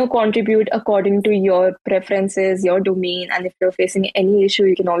contribute according to your preferences, your domain, and if you're facing any issue,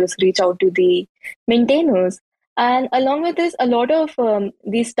 you can always reach out to the maintainers. And along with this, a lot of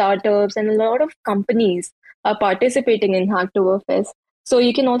these startups and a lot of companies are participating in Hacktoberfest, so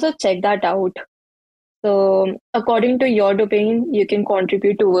you can also check that out. So, according to your domain, you can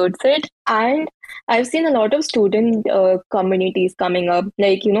contribute towards it. And I've seen a lot of student communities coming up.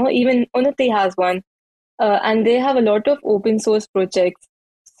 Like, even Unnati has one, and they have a lot of open source projects.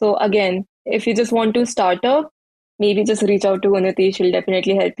 So, again, if you just want to start up, maybe just reach out to Unnati. She'll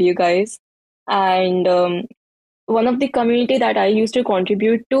definitely help you guys. And one of the community that I used to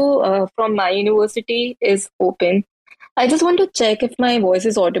contribute to from my university is open. I just want to check if my voice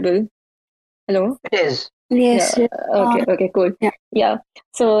is audible. Hello? It is. Yeah. Yes. Yes. Okay, cool. Yeah. Yeah.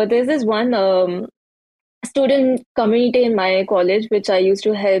 So there's this one student community in my college which I used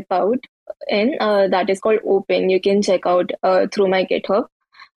to help out in, that is called Open. You can check out through my GitHub.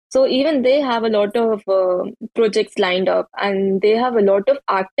 So even they have a lot of projects lined up, and they have a lot of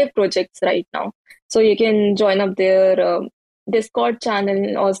active projects right now. So you can join up their Discord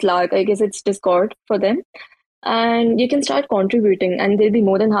channel or Slack. I guess it's Discord for them, and you can start contributing, and they'll be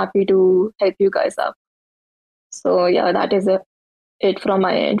more than happy to help you guys up. So yeah, that is it from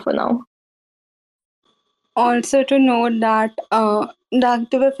my end for now. Also to note that the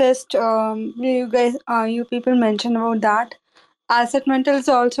Oktoberfest, you guys, you people mentioned about that. AssetMantle is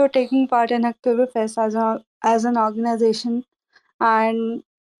also taking part in Oktoberfest as an organization, and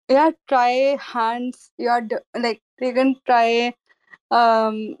yeah, try hands. Like you can try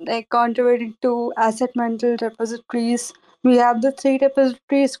like contributing to AssetMantle repositories. We have the three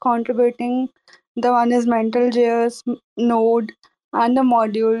repositories contributing. The one is Mental.js, Node, and the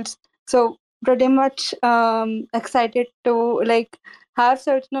modules. So pretty much excited to like have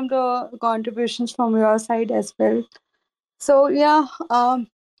certain of the contributions from your side as well. So yeah,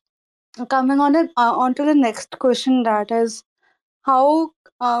 coming on to the next question, that is how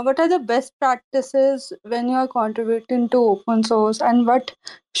what are the best practices when you are contributing to open source, and what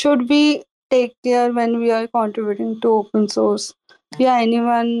should we take care when we are contributing to open source? Yeah,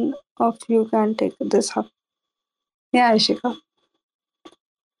 anyone of you can take this up. Yeah, Ishika.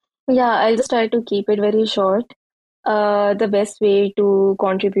 Yeah, I'll just try to keep it very short. The best way to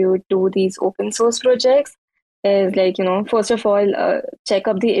contribute to these open source projects is like, first of all, check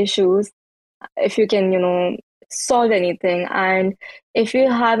up the issues if you can, solve anything. And if you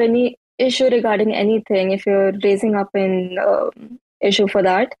have any issue regarding anything, if you're raising up an issue for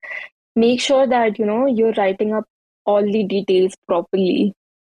that, make sure that, you're writing up all the details properly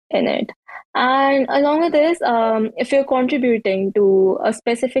in it. And along with this, if you're contributing to a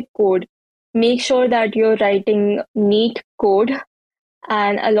specific code, make sure that you're writing neat code.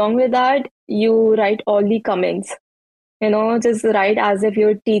 And along with that, you write all the comments, just write as if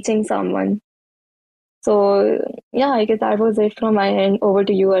you're teaching someone. So, yeah, I guess that was it from my end. Over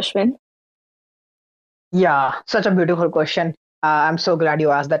to you, Ashwin. Yeah, such a beautiful question. I'm so glad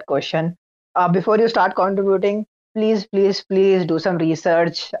you asked that question. Before you start contributing, please do some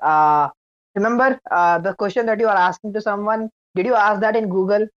research. Remember the question that you are asking to someone. Did you ask that in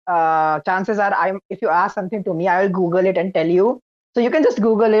Google? Chances are, if you ask something to me, I will Google it and tell you. So you can just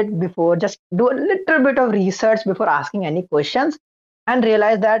Google it before. Just do a little bit of research before asking any questions, and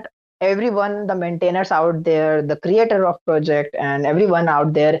realize that everyone, the maintainers out there, the creator of project, and everyone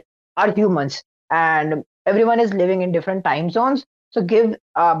out there are humans, and everyone is living in different time zones. So give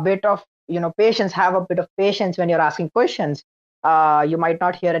a bit of patience, have a bit of patience when you're asking questions. You might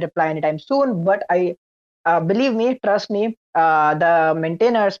not hear a reply anytime soon, but I believe me, trust me, the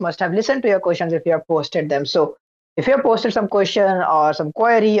maintainers must have listened to your questions if you have posted them. So if you have posted some question or some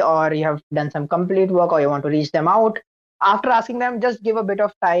query, or you have done some complete work, or you want to reach them out, after asking them, just give a bit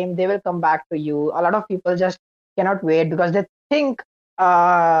of time, they will come back to you. A lot of people just cannot wait because they think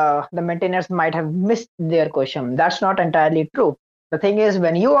the maintainers might have missed their question. That's not entirely true. The thing is,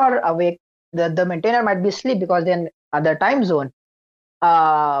 when you are awake, the maintainer might be asleep because they're in other time zone.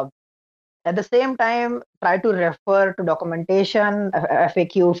 Uh, at the same time, try to refer to documentation,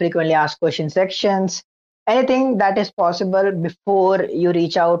 FAQ, frequently asked question sections, anything that is possible before you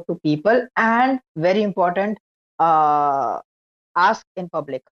reach out to people. And very important, uh, ask in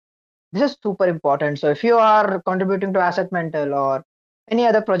public. This is super important. So if you are contributing to AssetMantle or any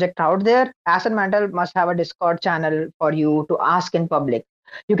other project out there, AssetMantle must have a Discord channel for you to ask in public.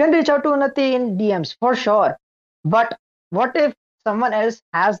 You can reach out to Unnati in DMs for sure. But what if someone else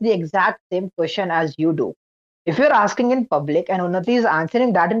has the exact same question as you do? If you're asking in public and Unnati is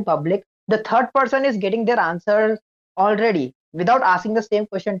answering that in public, the third person is getting their answer already without asking the same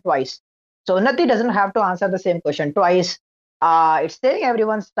question twice. So Unnati doesn't have to answer the same question twice. It's saving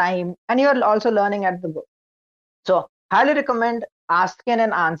everyone's time, and you're also learning at the go. So highly recommend asking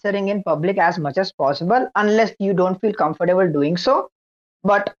and answering in public as much as possible, unless you don't feel comfortable doing so.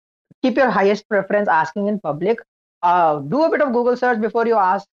 But keep your highest preference asking in public. Do a bit of Google search before you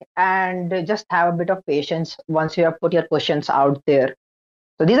ask, and just have a bit of patience once you have put your questions out there.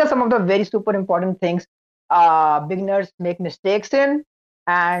 So these are some of the very super important things beginners make mistakes in,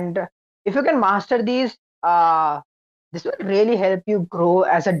 and if you can master these, this will really help you grow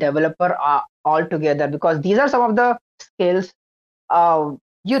as a developer altogether, because these are some of the skills uh,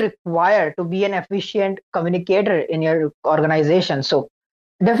 you require to be an efficient communicator in your organization. So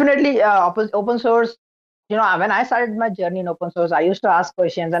definitely open source. When I started my journey in open source, I used to ask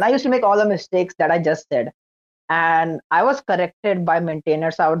questions and I used to make all the mistakes that I just said, and I was corrected by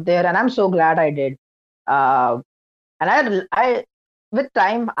maintainers out there, and I'm so glad I did. Uh, and I with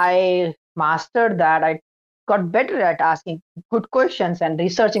time I mastered that. I got better at asking good questions and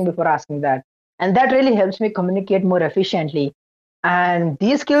researching before asking that, and that really helps me communicate more efficiently. And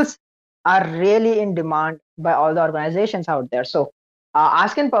these skills are really in demand by all the organizations out there. So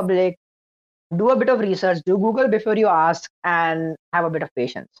ask in public, do a bit of research, do Google before you ask, and have a bit of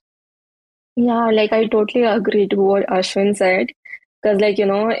patience. Yeah, like I totally agree to what Ashwin said. Because, like,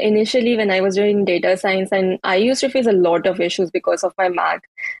 initially when I was doing data science, and I used to face a lot of issues because of my math,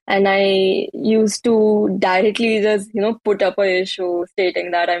 and I used to directly just, put up a issue stating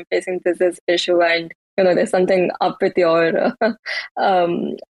that I'm facing this issue, and, there's something up with your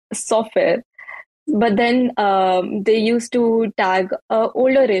um, software. But then they used to tag a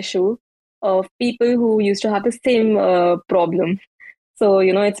older issue of people who used to have the same problem. So,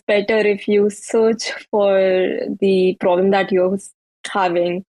 it's better if you search for the problem that you're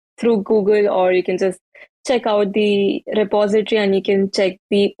having through Google, or you can just check out the repository and you can check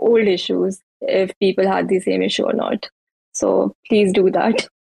the old issues if people had the same issue or not. So please do that.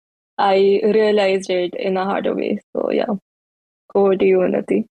 I realized it in a harder way. So yeah, over to you,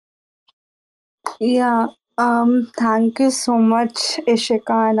 Unnati. Yeah. Thank you so much,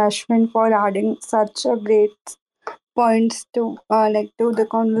 Ishika and Ashwin, for adding such a great points to to the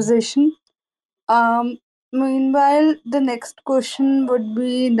conversation. Um, Meanwhile, the next question would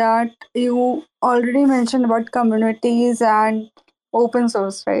be that you already mentioned about communities and open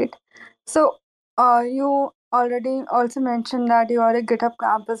source, right? So, you already also mentioned that you are a GitHub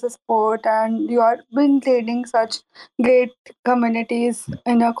campus sport and you are been creating such great communities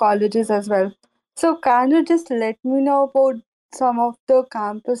in your colleges as well. So can you just let me know about some of the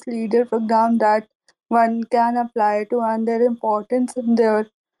campus leader program that one can apply to and their importance in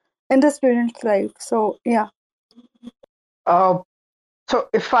the student's life? So yeah. Uh, so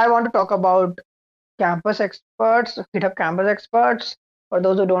if I want to talk about campus experts, GitHub campus experts, for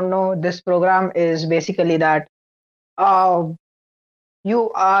those who don't know, this program is basically that uh,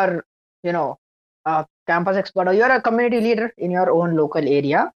 you are, you know, a campus expert or you're a community leader in your own local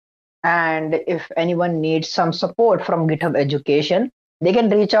area. And if anyone needs some support from GitHub education, they can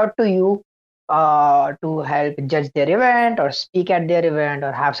reach out to you to help judge their event or speak at their event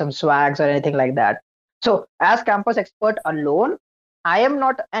or have some swags or anything like that. So as campus expert alone, I am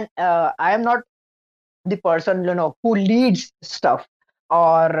not the person who leads stuff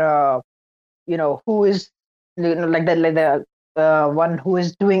or who is like the one who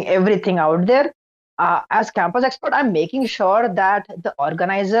is doing everything out there. As campus expert, I'm making sure that the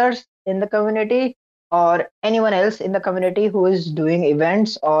organizers in the community or anyone else in the community who is doing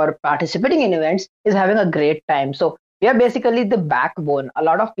events or participating in events is having a great time. So we are basically the backbone. A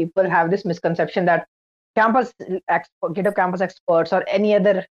lot of people have this misconception that GitHub campus experts or any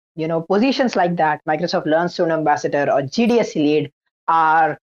other positions like that, Microsoft Learn Student Ambassador or GDS lead,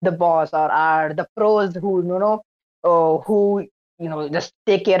 are the boss or are the pros who just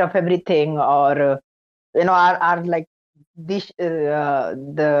take care of everything or are like this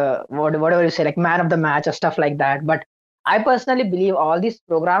the whatever you say, like man of the match or stuff like that. But I personally believe all these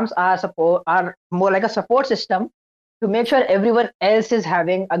programs are more like a support system to make sure everyone else is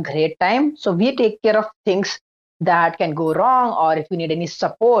having a great time. So we take care of things that can go wrong, or if you need any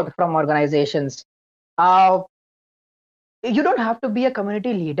support from organizations. uh, you don't have to be a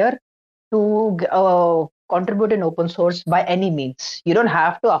community leader to contribute in open source by any means. You don't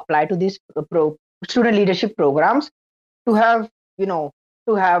have to apply to these student leadership programs to have you know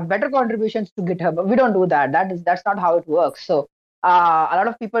to have better contributions to GitHub. We don't do that. That's not how it works. So a lot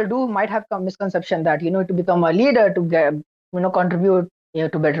of people do might have some misconception that you know to become a leader to get contribute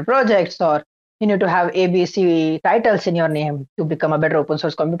to better projects, or you need to have ABC titles in your name to become a better open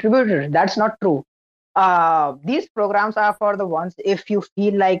source contributor. That's not true. These programs are for the ones if you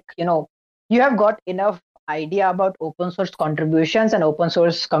feel like you have got enough idea about open source contributions and open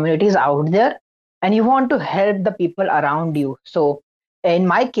source communities out there, and you want to help the people around you. So in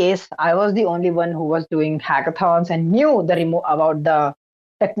my case, I was the only one who was doing hackathons and knew the remote about the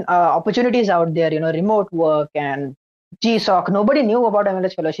opportunities out there, remote work and GSOC. Nobody knew about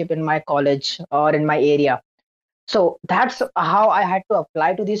MLS fellowship in my college or in my area. So that's how I had to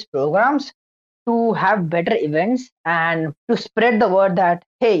apply to these programs, to have better events and to spread the word that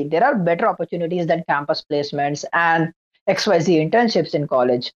hey, there are better opportunities than campus placements and XYZ internships in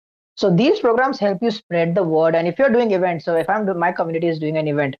college. So these programs help you spread the word. And if you're doing events, so if my community is doing an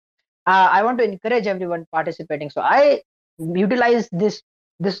event, I want to encourage everyone participating. So I utilize this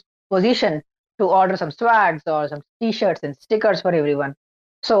position to order some swags or some t-shirts and stickers for everyone.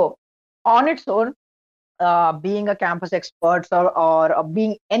 So on its own, being a campus expert or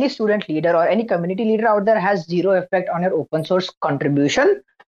being any student leader or any community leader out there has zero effect on your open source contribution.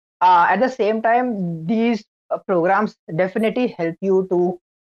 At the same time, these programs definitely help you to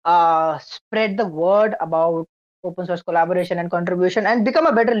spread the word about open source collaboration and contribution and become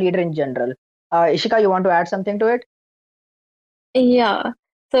a better leader in general. Ishika, you want to add something to it? Yeah.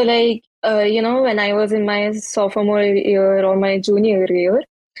 So, like, when I was in my sophomore year or my junior year,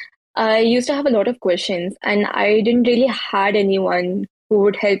 I used to have a lot of questions, and I didn't really had anyone who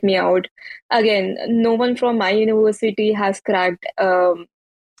would help me out. Again, no one from my university has cracked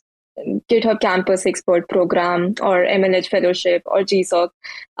GitHub Campus Expert Program or MLH Fellowship or GSOC.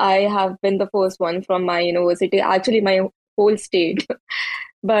 I have been the first one from my university, actually my whole state.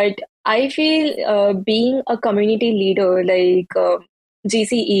 But I feel being a community leader like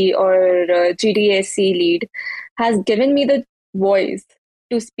GCE or GDSC lead has given me the voice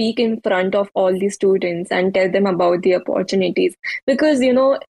to speak in front of all the students and tell them about the opportunities, because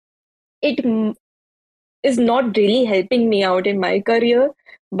it is not really helping me out in my career,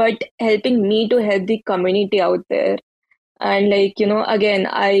 but helping me to help the community out there. And again,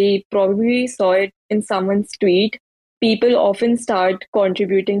 I probably saw it in someone's tweet. People often start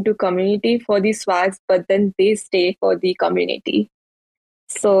contributing to community for the swags, but then they stay for the community.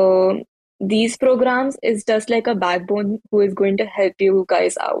 So these programs is just like a backbone who is going to help you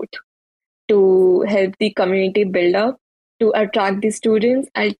guys out, to help the community build up, to attract the students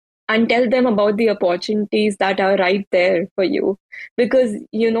and tell them about the opportunities that are right there for you. Because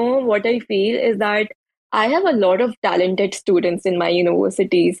what I feel is that I have a lot of talented students in my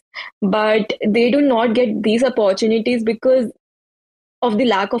universities, but they do not get these opportunities because of the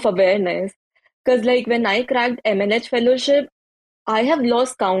lack of awareness. Because, like, when I cracked MNH fellowship, I have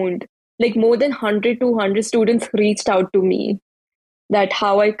lost count. Like, more than 100 to 100 students reached out to me that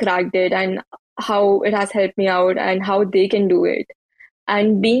how I cracked it and how it has helped me out and how they can do it.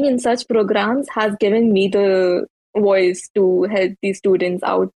 And being in such programs has given me the voice to help these students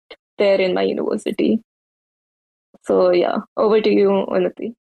out there in my university. So yeah, over to you,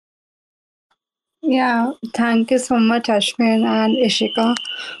 Unnati. Yeah, thank you so much, Ashwin and Ishika,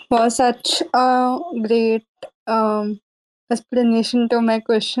 for such a great explanation to my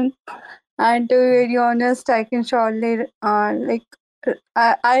question. And to be very honest, I can surely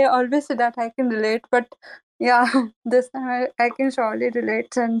I always say that I can relate, but yeah, this time I can surely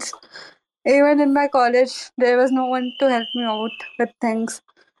relate since even in my college there was no one to help me out with things.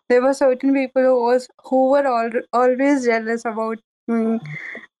 There were certain people who were always jealous about me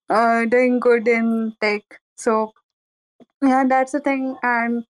doing good in tech. So yeah, that's the thing,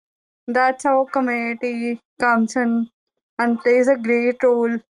 and that's how community comes in and plays a great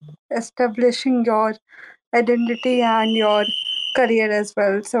role establishing your identity and your career as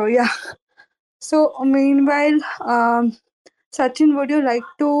well. So yeah. So meanwhile, Sachin, would you like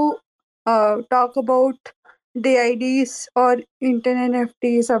to talk about DIDs or internet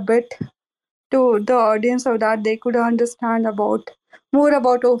NFTs a bit to the audience so that they could understand about more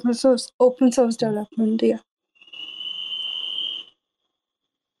about open source development? Yeah.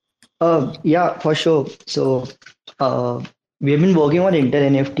 Yeah, for sure. So, uh, we have been working on Inter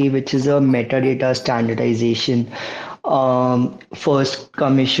NFT, which is a metadata standardization, first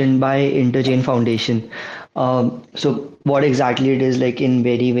commissioned by Interchain Foundation. So, what exactly it is, like in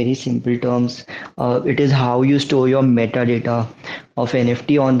very, very simple terms, it is how you store your metadata of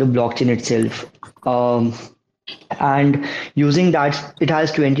NFT on the blockchain itself. Um, and using that, it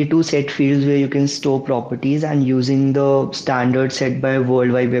has 22 set fields where you can store properties, and using the standard set by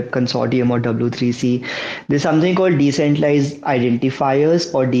World Wide Web Consortium or W3C, there's something called decentralized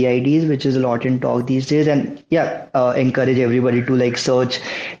identifiers or DIDs, which is a lot in talk these days. And yeah, encourage everybody to like search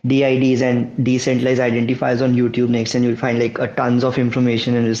DIDs and decentralized identifiers on YouTube next, and you'll find like a tons of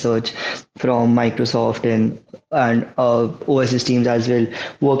information and research from Microsoft and OSS teams as well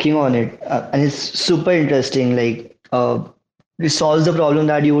working on it, and it's super interesting. Like it solves the problem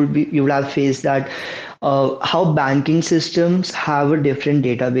that you would have faced, that how banking systems have a different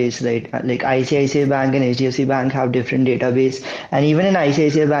database, right? Like ICICI Bank and HDFC Bank have different database, and even in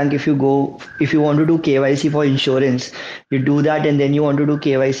ICICI Bank, if you want to do KYC for insurance, you do that, and then you want to do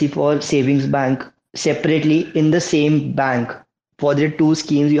KYC for savings bank separately in the same bank. For the two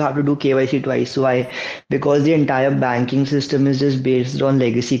schemes, you have to do KYC twice. So I, because the entire banking system is just based on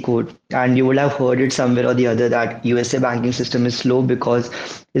legacy code, and you will have heard it somewhere or the other that USA banking system is slow because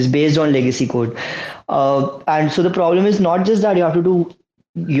it's based on legacy code. And so the problem is not just that you have to do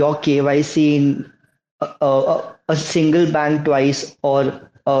your KYC in a single bank twice, or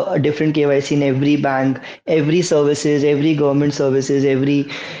a different KYC in every bank, every services, every government services,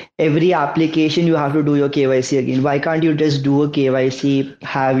 every application you have to do your KYC again. Why can't you just do a KYC,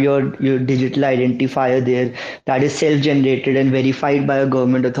 have your digital identifier there that is self-generated and verified by a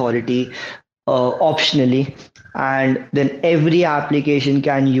government authority, optionally, and then every application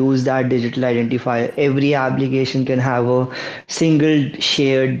can use that digital identifier. Every application can have a single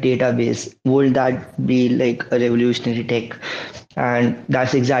shared database. Would that be like a revolutionary tech? And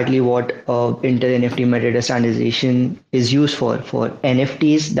that's exactly what inter NFT metadata standardization is used for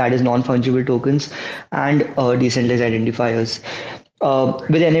NFTs, that is non-fungible tokens, and decentralized identifiers.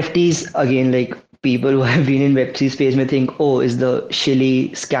 With NFTs, again, like people who have been in Web3 space may think, oh, is the shilly,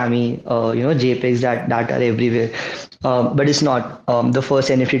 scammy, JPEGs that are everywhere. But it's not. The first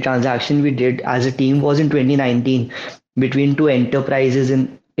NFT transaction we did as a team was in 2019 between two enterprises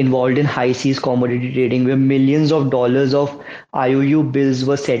involved in high seas commodity trading, where millions of dollars of IOU bills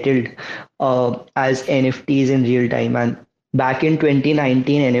were settled as NFTs in real time. And back in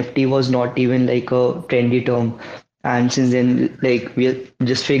 2019, NFT was not even like a trendy term. And since then, like we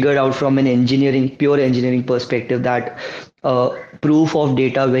just figured out from an pure engineering perspective, that proof of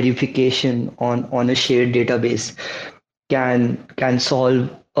data verification on a shared database can solve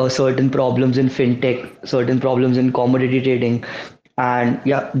certain problems in fintech, certain problems in commodity trading. And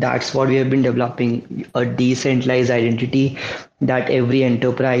yeah, that's what we have been developing, a decentralized identity that every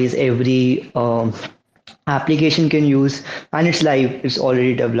enterprise, every application can use, and it's live, it's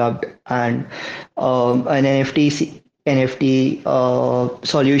already developed. And an NFT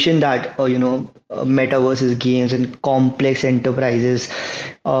solution that metaverses games and complex enterprises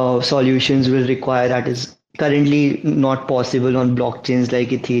solutions will require, that is currently not possible on blockchains like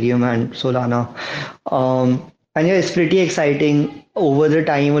Ethereum and Solana. And yeah, it's pretty exciting. Over the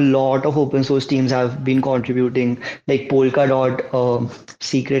time, a lot of open source teams have been contributing, like Polkadot,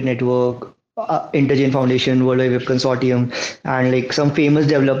 Secret Network, Interchain Foundation, World Wide Web Consortium, and like some famous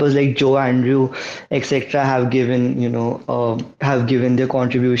developers like Joe Andrew, etc., have given their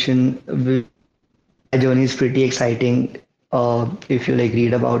contribution. That journey is pretty exciting if you like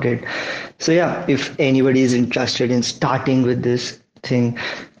read about it. So yeah, if anybody is interested in starting with this thing,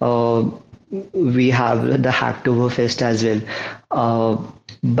 we have the Hacktoberfest as well.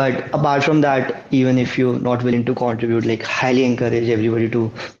 But apart from that, even if you're not willing to contribute, like highly encourage everybody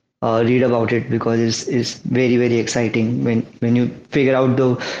to read about it, because it's very very exciting when you figure out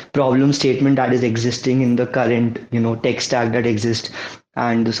the problem statement that is existing in the current tech stack that exists,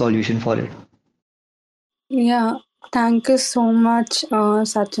 and the solution for it. Yeah, thank you so much,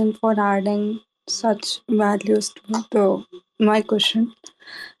 Sachin, for adding such values to my question.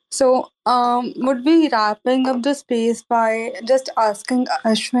 So, would be wrapping up the space by just asking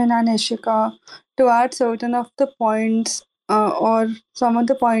Ashwin and Ishika to add certain of the points or some of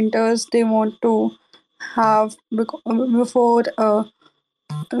the pointers they want to have before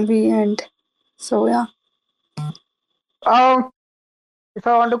we end. So, yeah. Um, if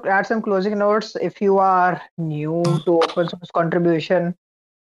I want to add some closing notes, if you are new to open source contribution,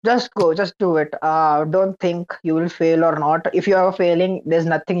 just go, just do it. Don't think you will fail or not. If you are failing, there's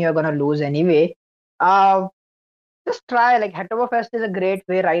nothing you're gonna lose anyway. Uh, just try. Like Hacktoberfest is a great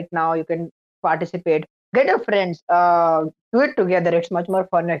way right now. You can participate. Get your friends. Do it together. It's much more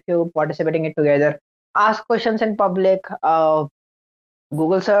fun if you participating it together. Ask questions in public.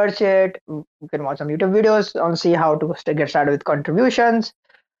 Google search it. You can watch some YouTube videos and see how to get started with contributions.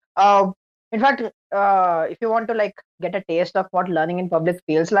 Uh, in fact, if you want to like get a taste of what learning in public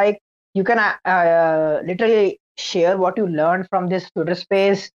feels like, you can literally share what you learned from this Twitter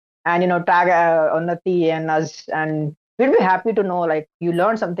space, and tag Unnati and us, and we'd be happy to know like you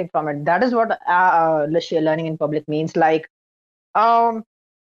learned something from it. That is what learning in public means like. Um,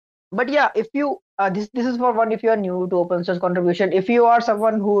 but yeah, if you this is for one, if you are new to open source contribution. If you are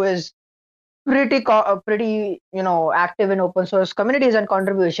someone who is pretty active in open source communities and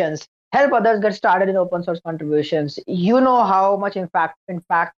contributions, help others get started in open source contributions. You know how much in fact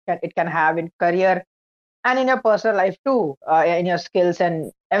it can have in career and in your personal life too, in your skills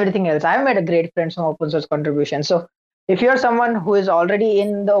and everything else. I've made a great friends from open source contributions. So if you're someone who is already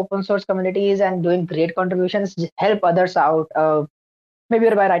in the open source communities and doing great contributions, just help others out. Maybe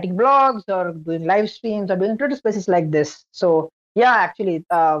by writing blogs or doing live streams or doing Twitter spaces like this. So yeah, actually,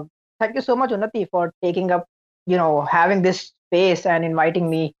 thank you so much, Unnati, for taking up, having this space and inviting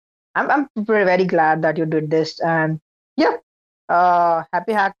me. I'm very glad that you did this. And yeah,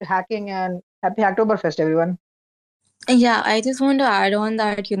 happy hacking and happy Hacktoberfest, everyone. Yeah, I just want to add on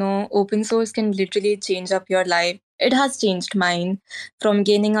that, open source can literally change up your life. It has changed mine from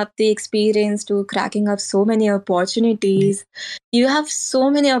gaining up the experience to cracking up so many opportunities. You have so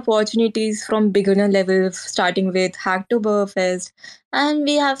many opportunities from beginner level, starting with Hacktoberfest. And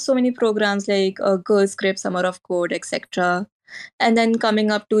we have so many programs like Girl Script, Summer of Code, etc. And then coming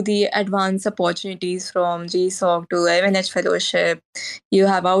up to the advanced opportunities from GSOC to MNH Fellowship, you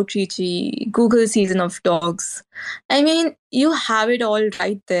have Outreachy, Google Season of Dogs. I mean, you have it all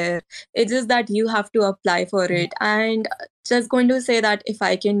right there. It's just that you have to apply for it. And just going to say that if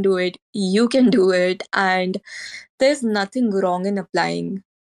I can do it, you can do it. And there's nothing wrong in applying,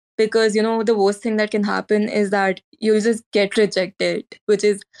 because the worst thing that can happen is that you just get rejected, which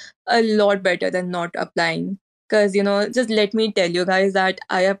is a lot better than not applying. Because just let me tell you guys that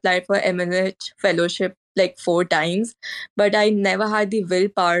I applied for MNH fellowship like 4 times, but I never had the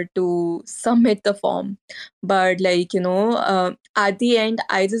willpower to submit the form. But like at the end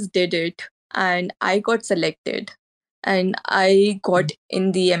I just did it, and I got selected, and I got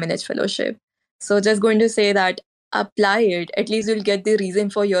in the MNH fellowship. So just going to say that apply it. At least you'll get the reason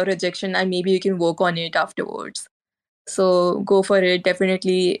for your rejection, and maybe you can work on it afterwards. So go for it.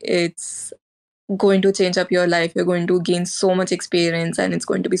 Definitely, it's going to change up your life. You're going to gain so much experience, and it's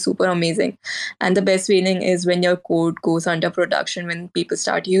going to be super amazing. And the best feeling is when your code goes under production, when people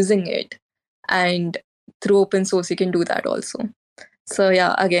start using it. And through open source, you can do that also. So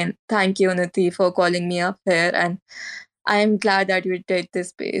yeah, again, thank you, Nati, for calling me up here. And I'm glad that you did this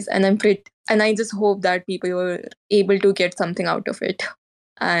space, and I just hope that people were able to get something out of it,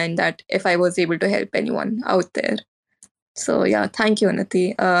 and that if I was able to help anyone out there. So yeah, thank you,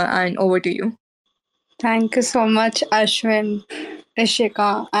 Nati, and over to you. Thank you so much, Ashwin,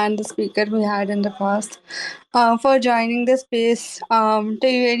 Ishika, and the speaker we had in the past for joining the space. To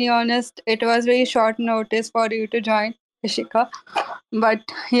be very honest, it was very short notice for you to join, Ishika. But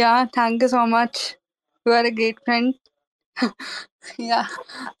yeah, thank you so much. You are a great friend. Yeah.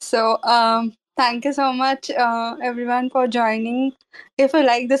 So, thank you so much, everyone, for joining. If you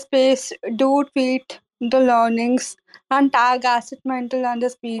like the space, do tweet the learnings and tag AssetMantle and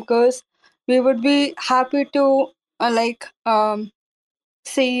the speakers. We would be happy to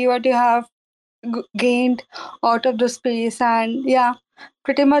see what you have gained out of the space. And yeah,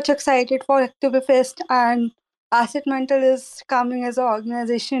 pretty much excited for Oktoberfest, and AssetMantle is coming as an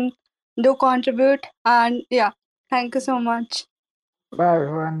organization. Do contribute, and yeah, thank you so much. Bye,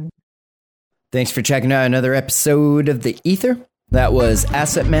 everyone. Thanks for checking out another episode of The Ether. That was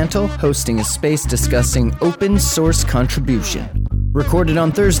AssetMantle hosting a space discussing open source contribution. Recorded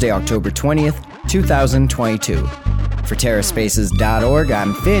on Thursday, October 20th, 2022. For TerraSpaces.org,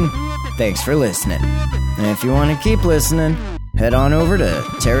 I'm Finn. Thanks for listening. And if you want to keep listening, head on over to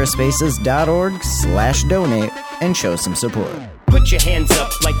TerraSpaces.org/donate and show some support. Put your hands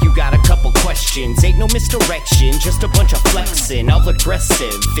up like you got a couple questions. Ain't no misdirection, just a bunch of flexing. All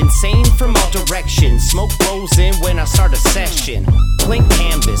aggressive, insane from all directions. Smoke rolls in when I start a session. Blank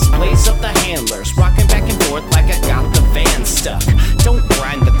canvas, blaze up the handlers. Rocking back and forth like I got the van stuck. Don't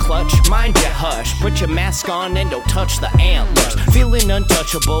grind the clutch, mind your hush. Put your mask on and don't touch the antlers. Feeling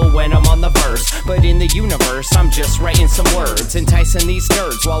untouchable when I'm on the verse. But in the universe, I'm just writing some words. Enticing these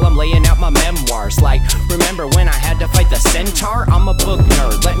nerds while I'm laying out my memoirs. Like, remember when I had to fight the centaur? I'm a book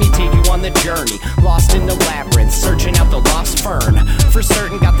nerd, let me take you on the journey. Lost in the labyrinth, searching out the lost fern. For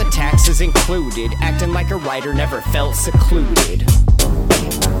certain got the taxes included. Acting like a writer, never felt secluded.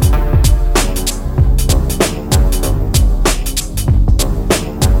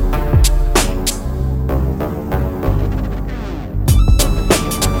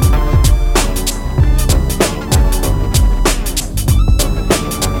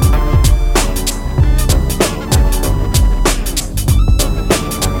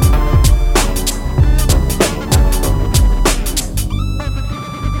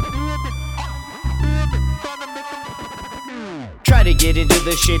 Try to get into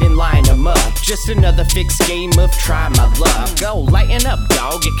the shit and line them up. Just another fixed game of try my luck. Go, lighten up,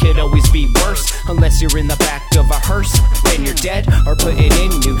 dog, it could always be worse. Unless you're in the back of a hearse, then you're dead or putting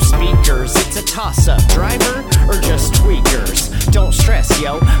in new speakers. It's a toss-up, driver or just tweakers. Don't stress,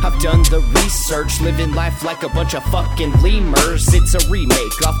 yo, I've done the research. Living life like a bunch of fucking lemurs. It's a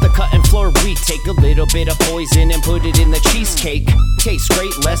remake, off the cutting floor we take a little bit of poison and put it in the cheesecake. Tastes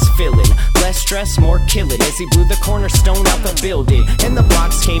great, less filling, less stress, more killing. As he blew the cornerstone out the building and the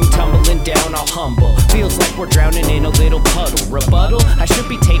blocks came tumbling down, all humble. Feels like we're drowning in a little puddle. Rebuttal, I should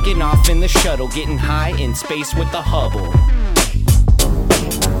be taking off in the shuttle, getting high in space with the Hubble.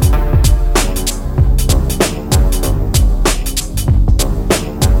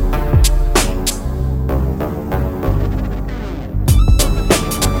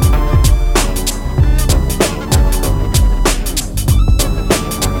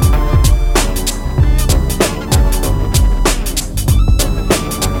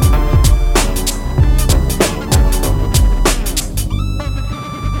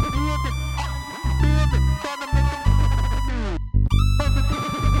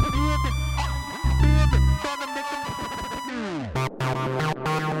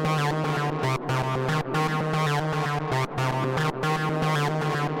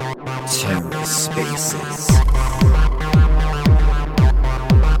 TerraSpaces.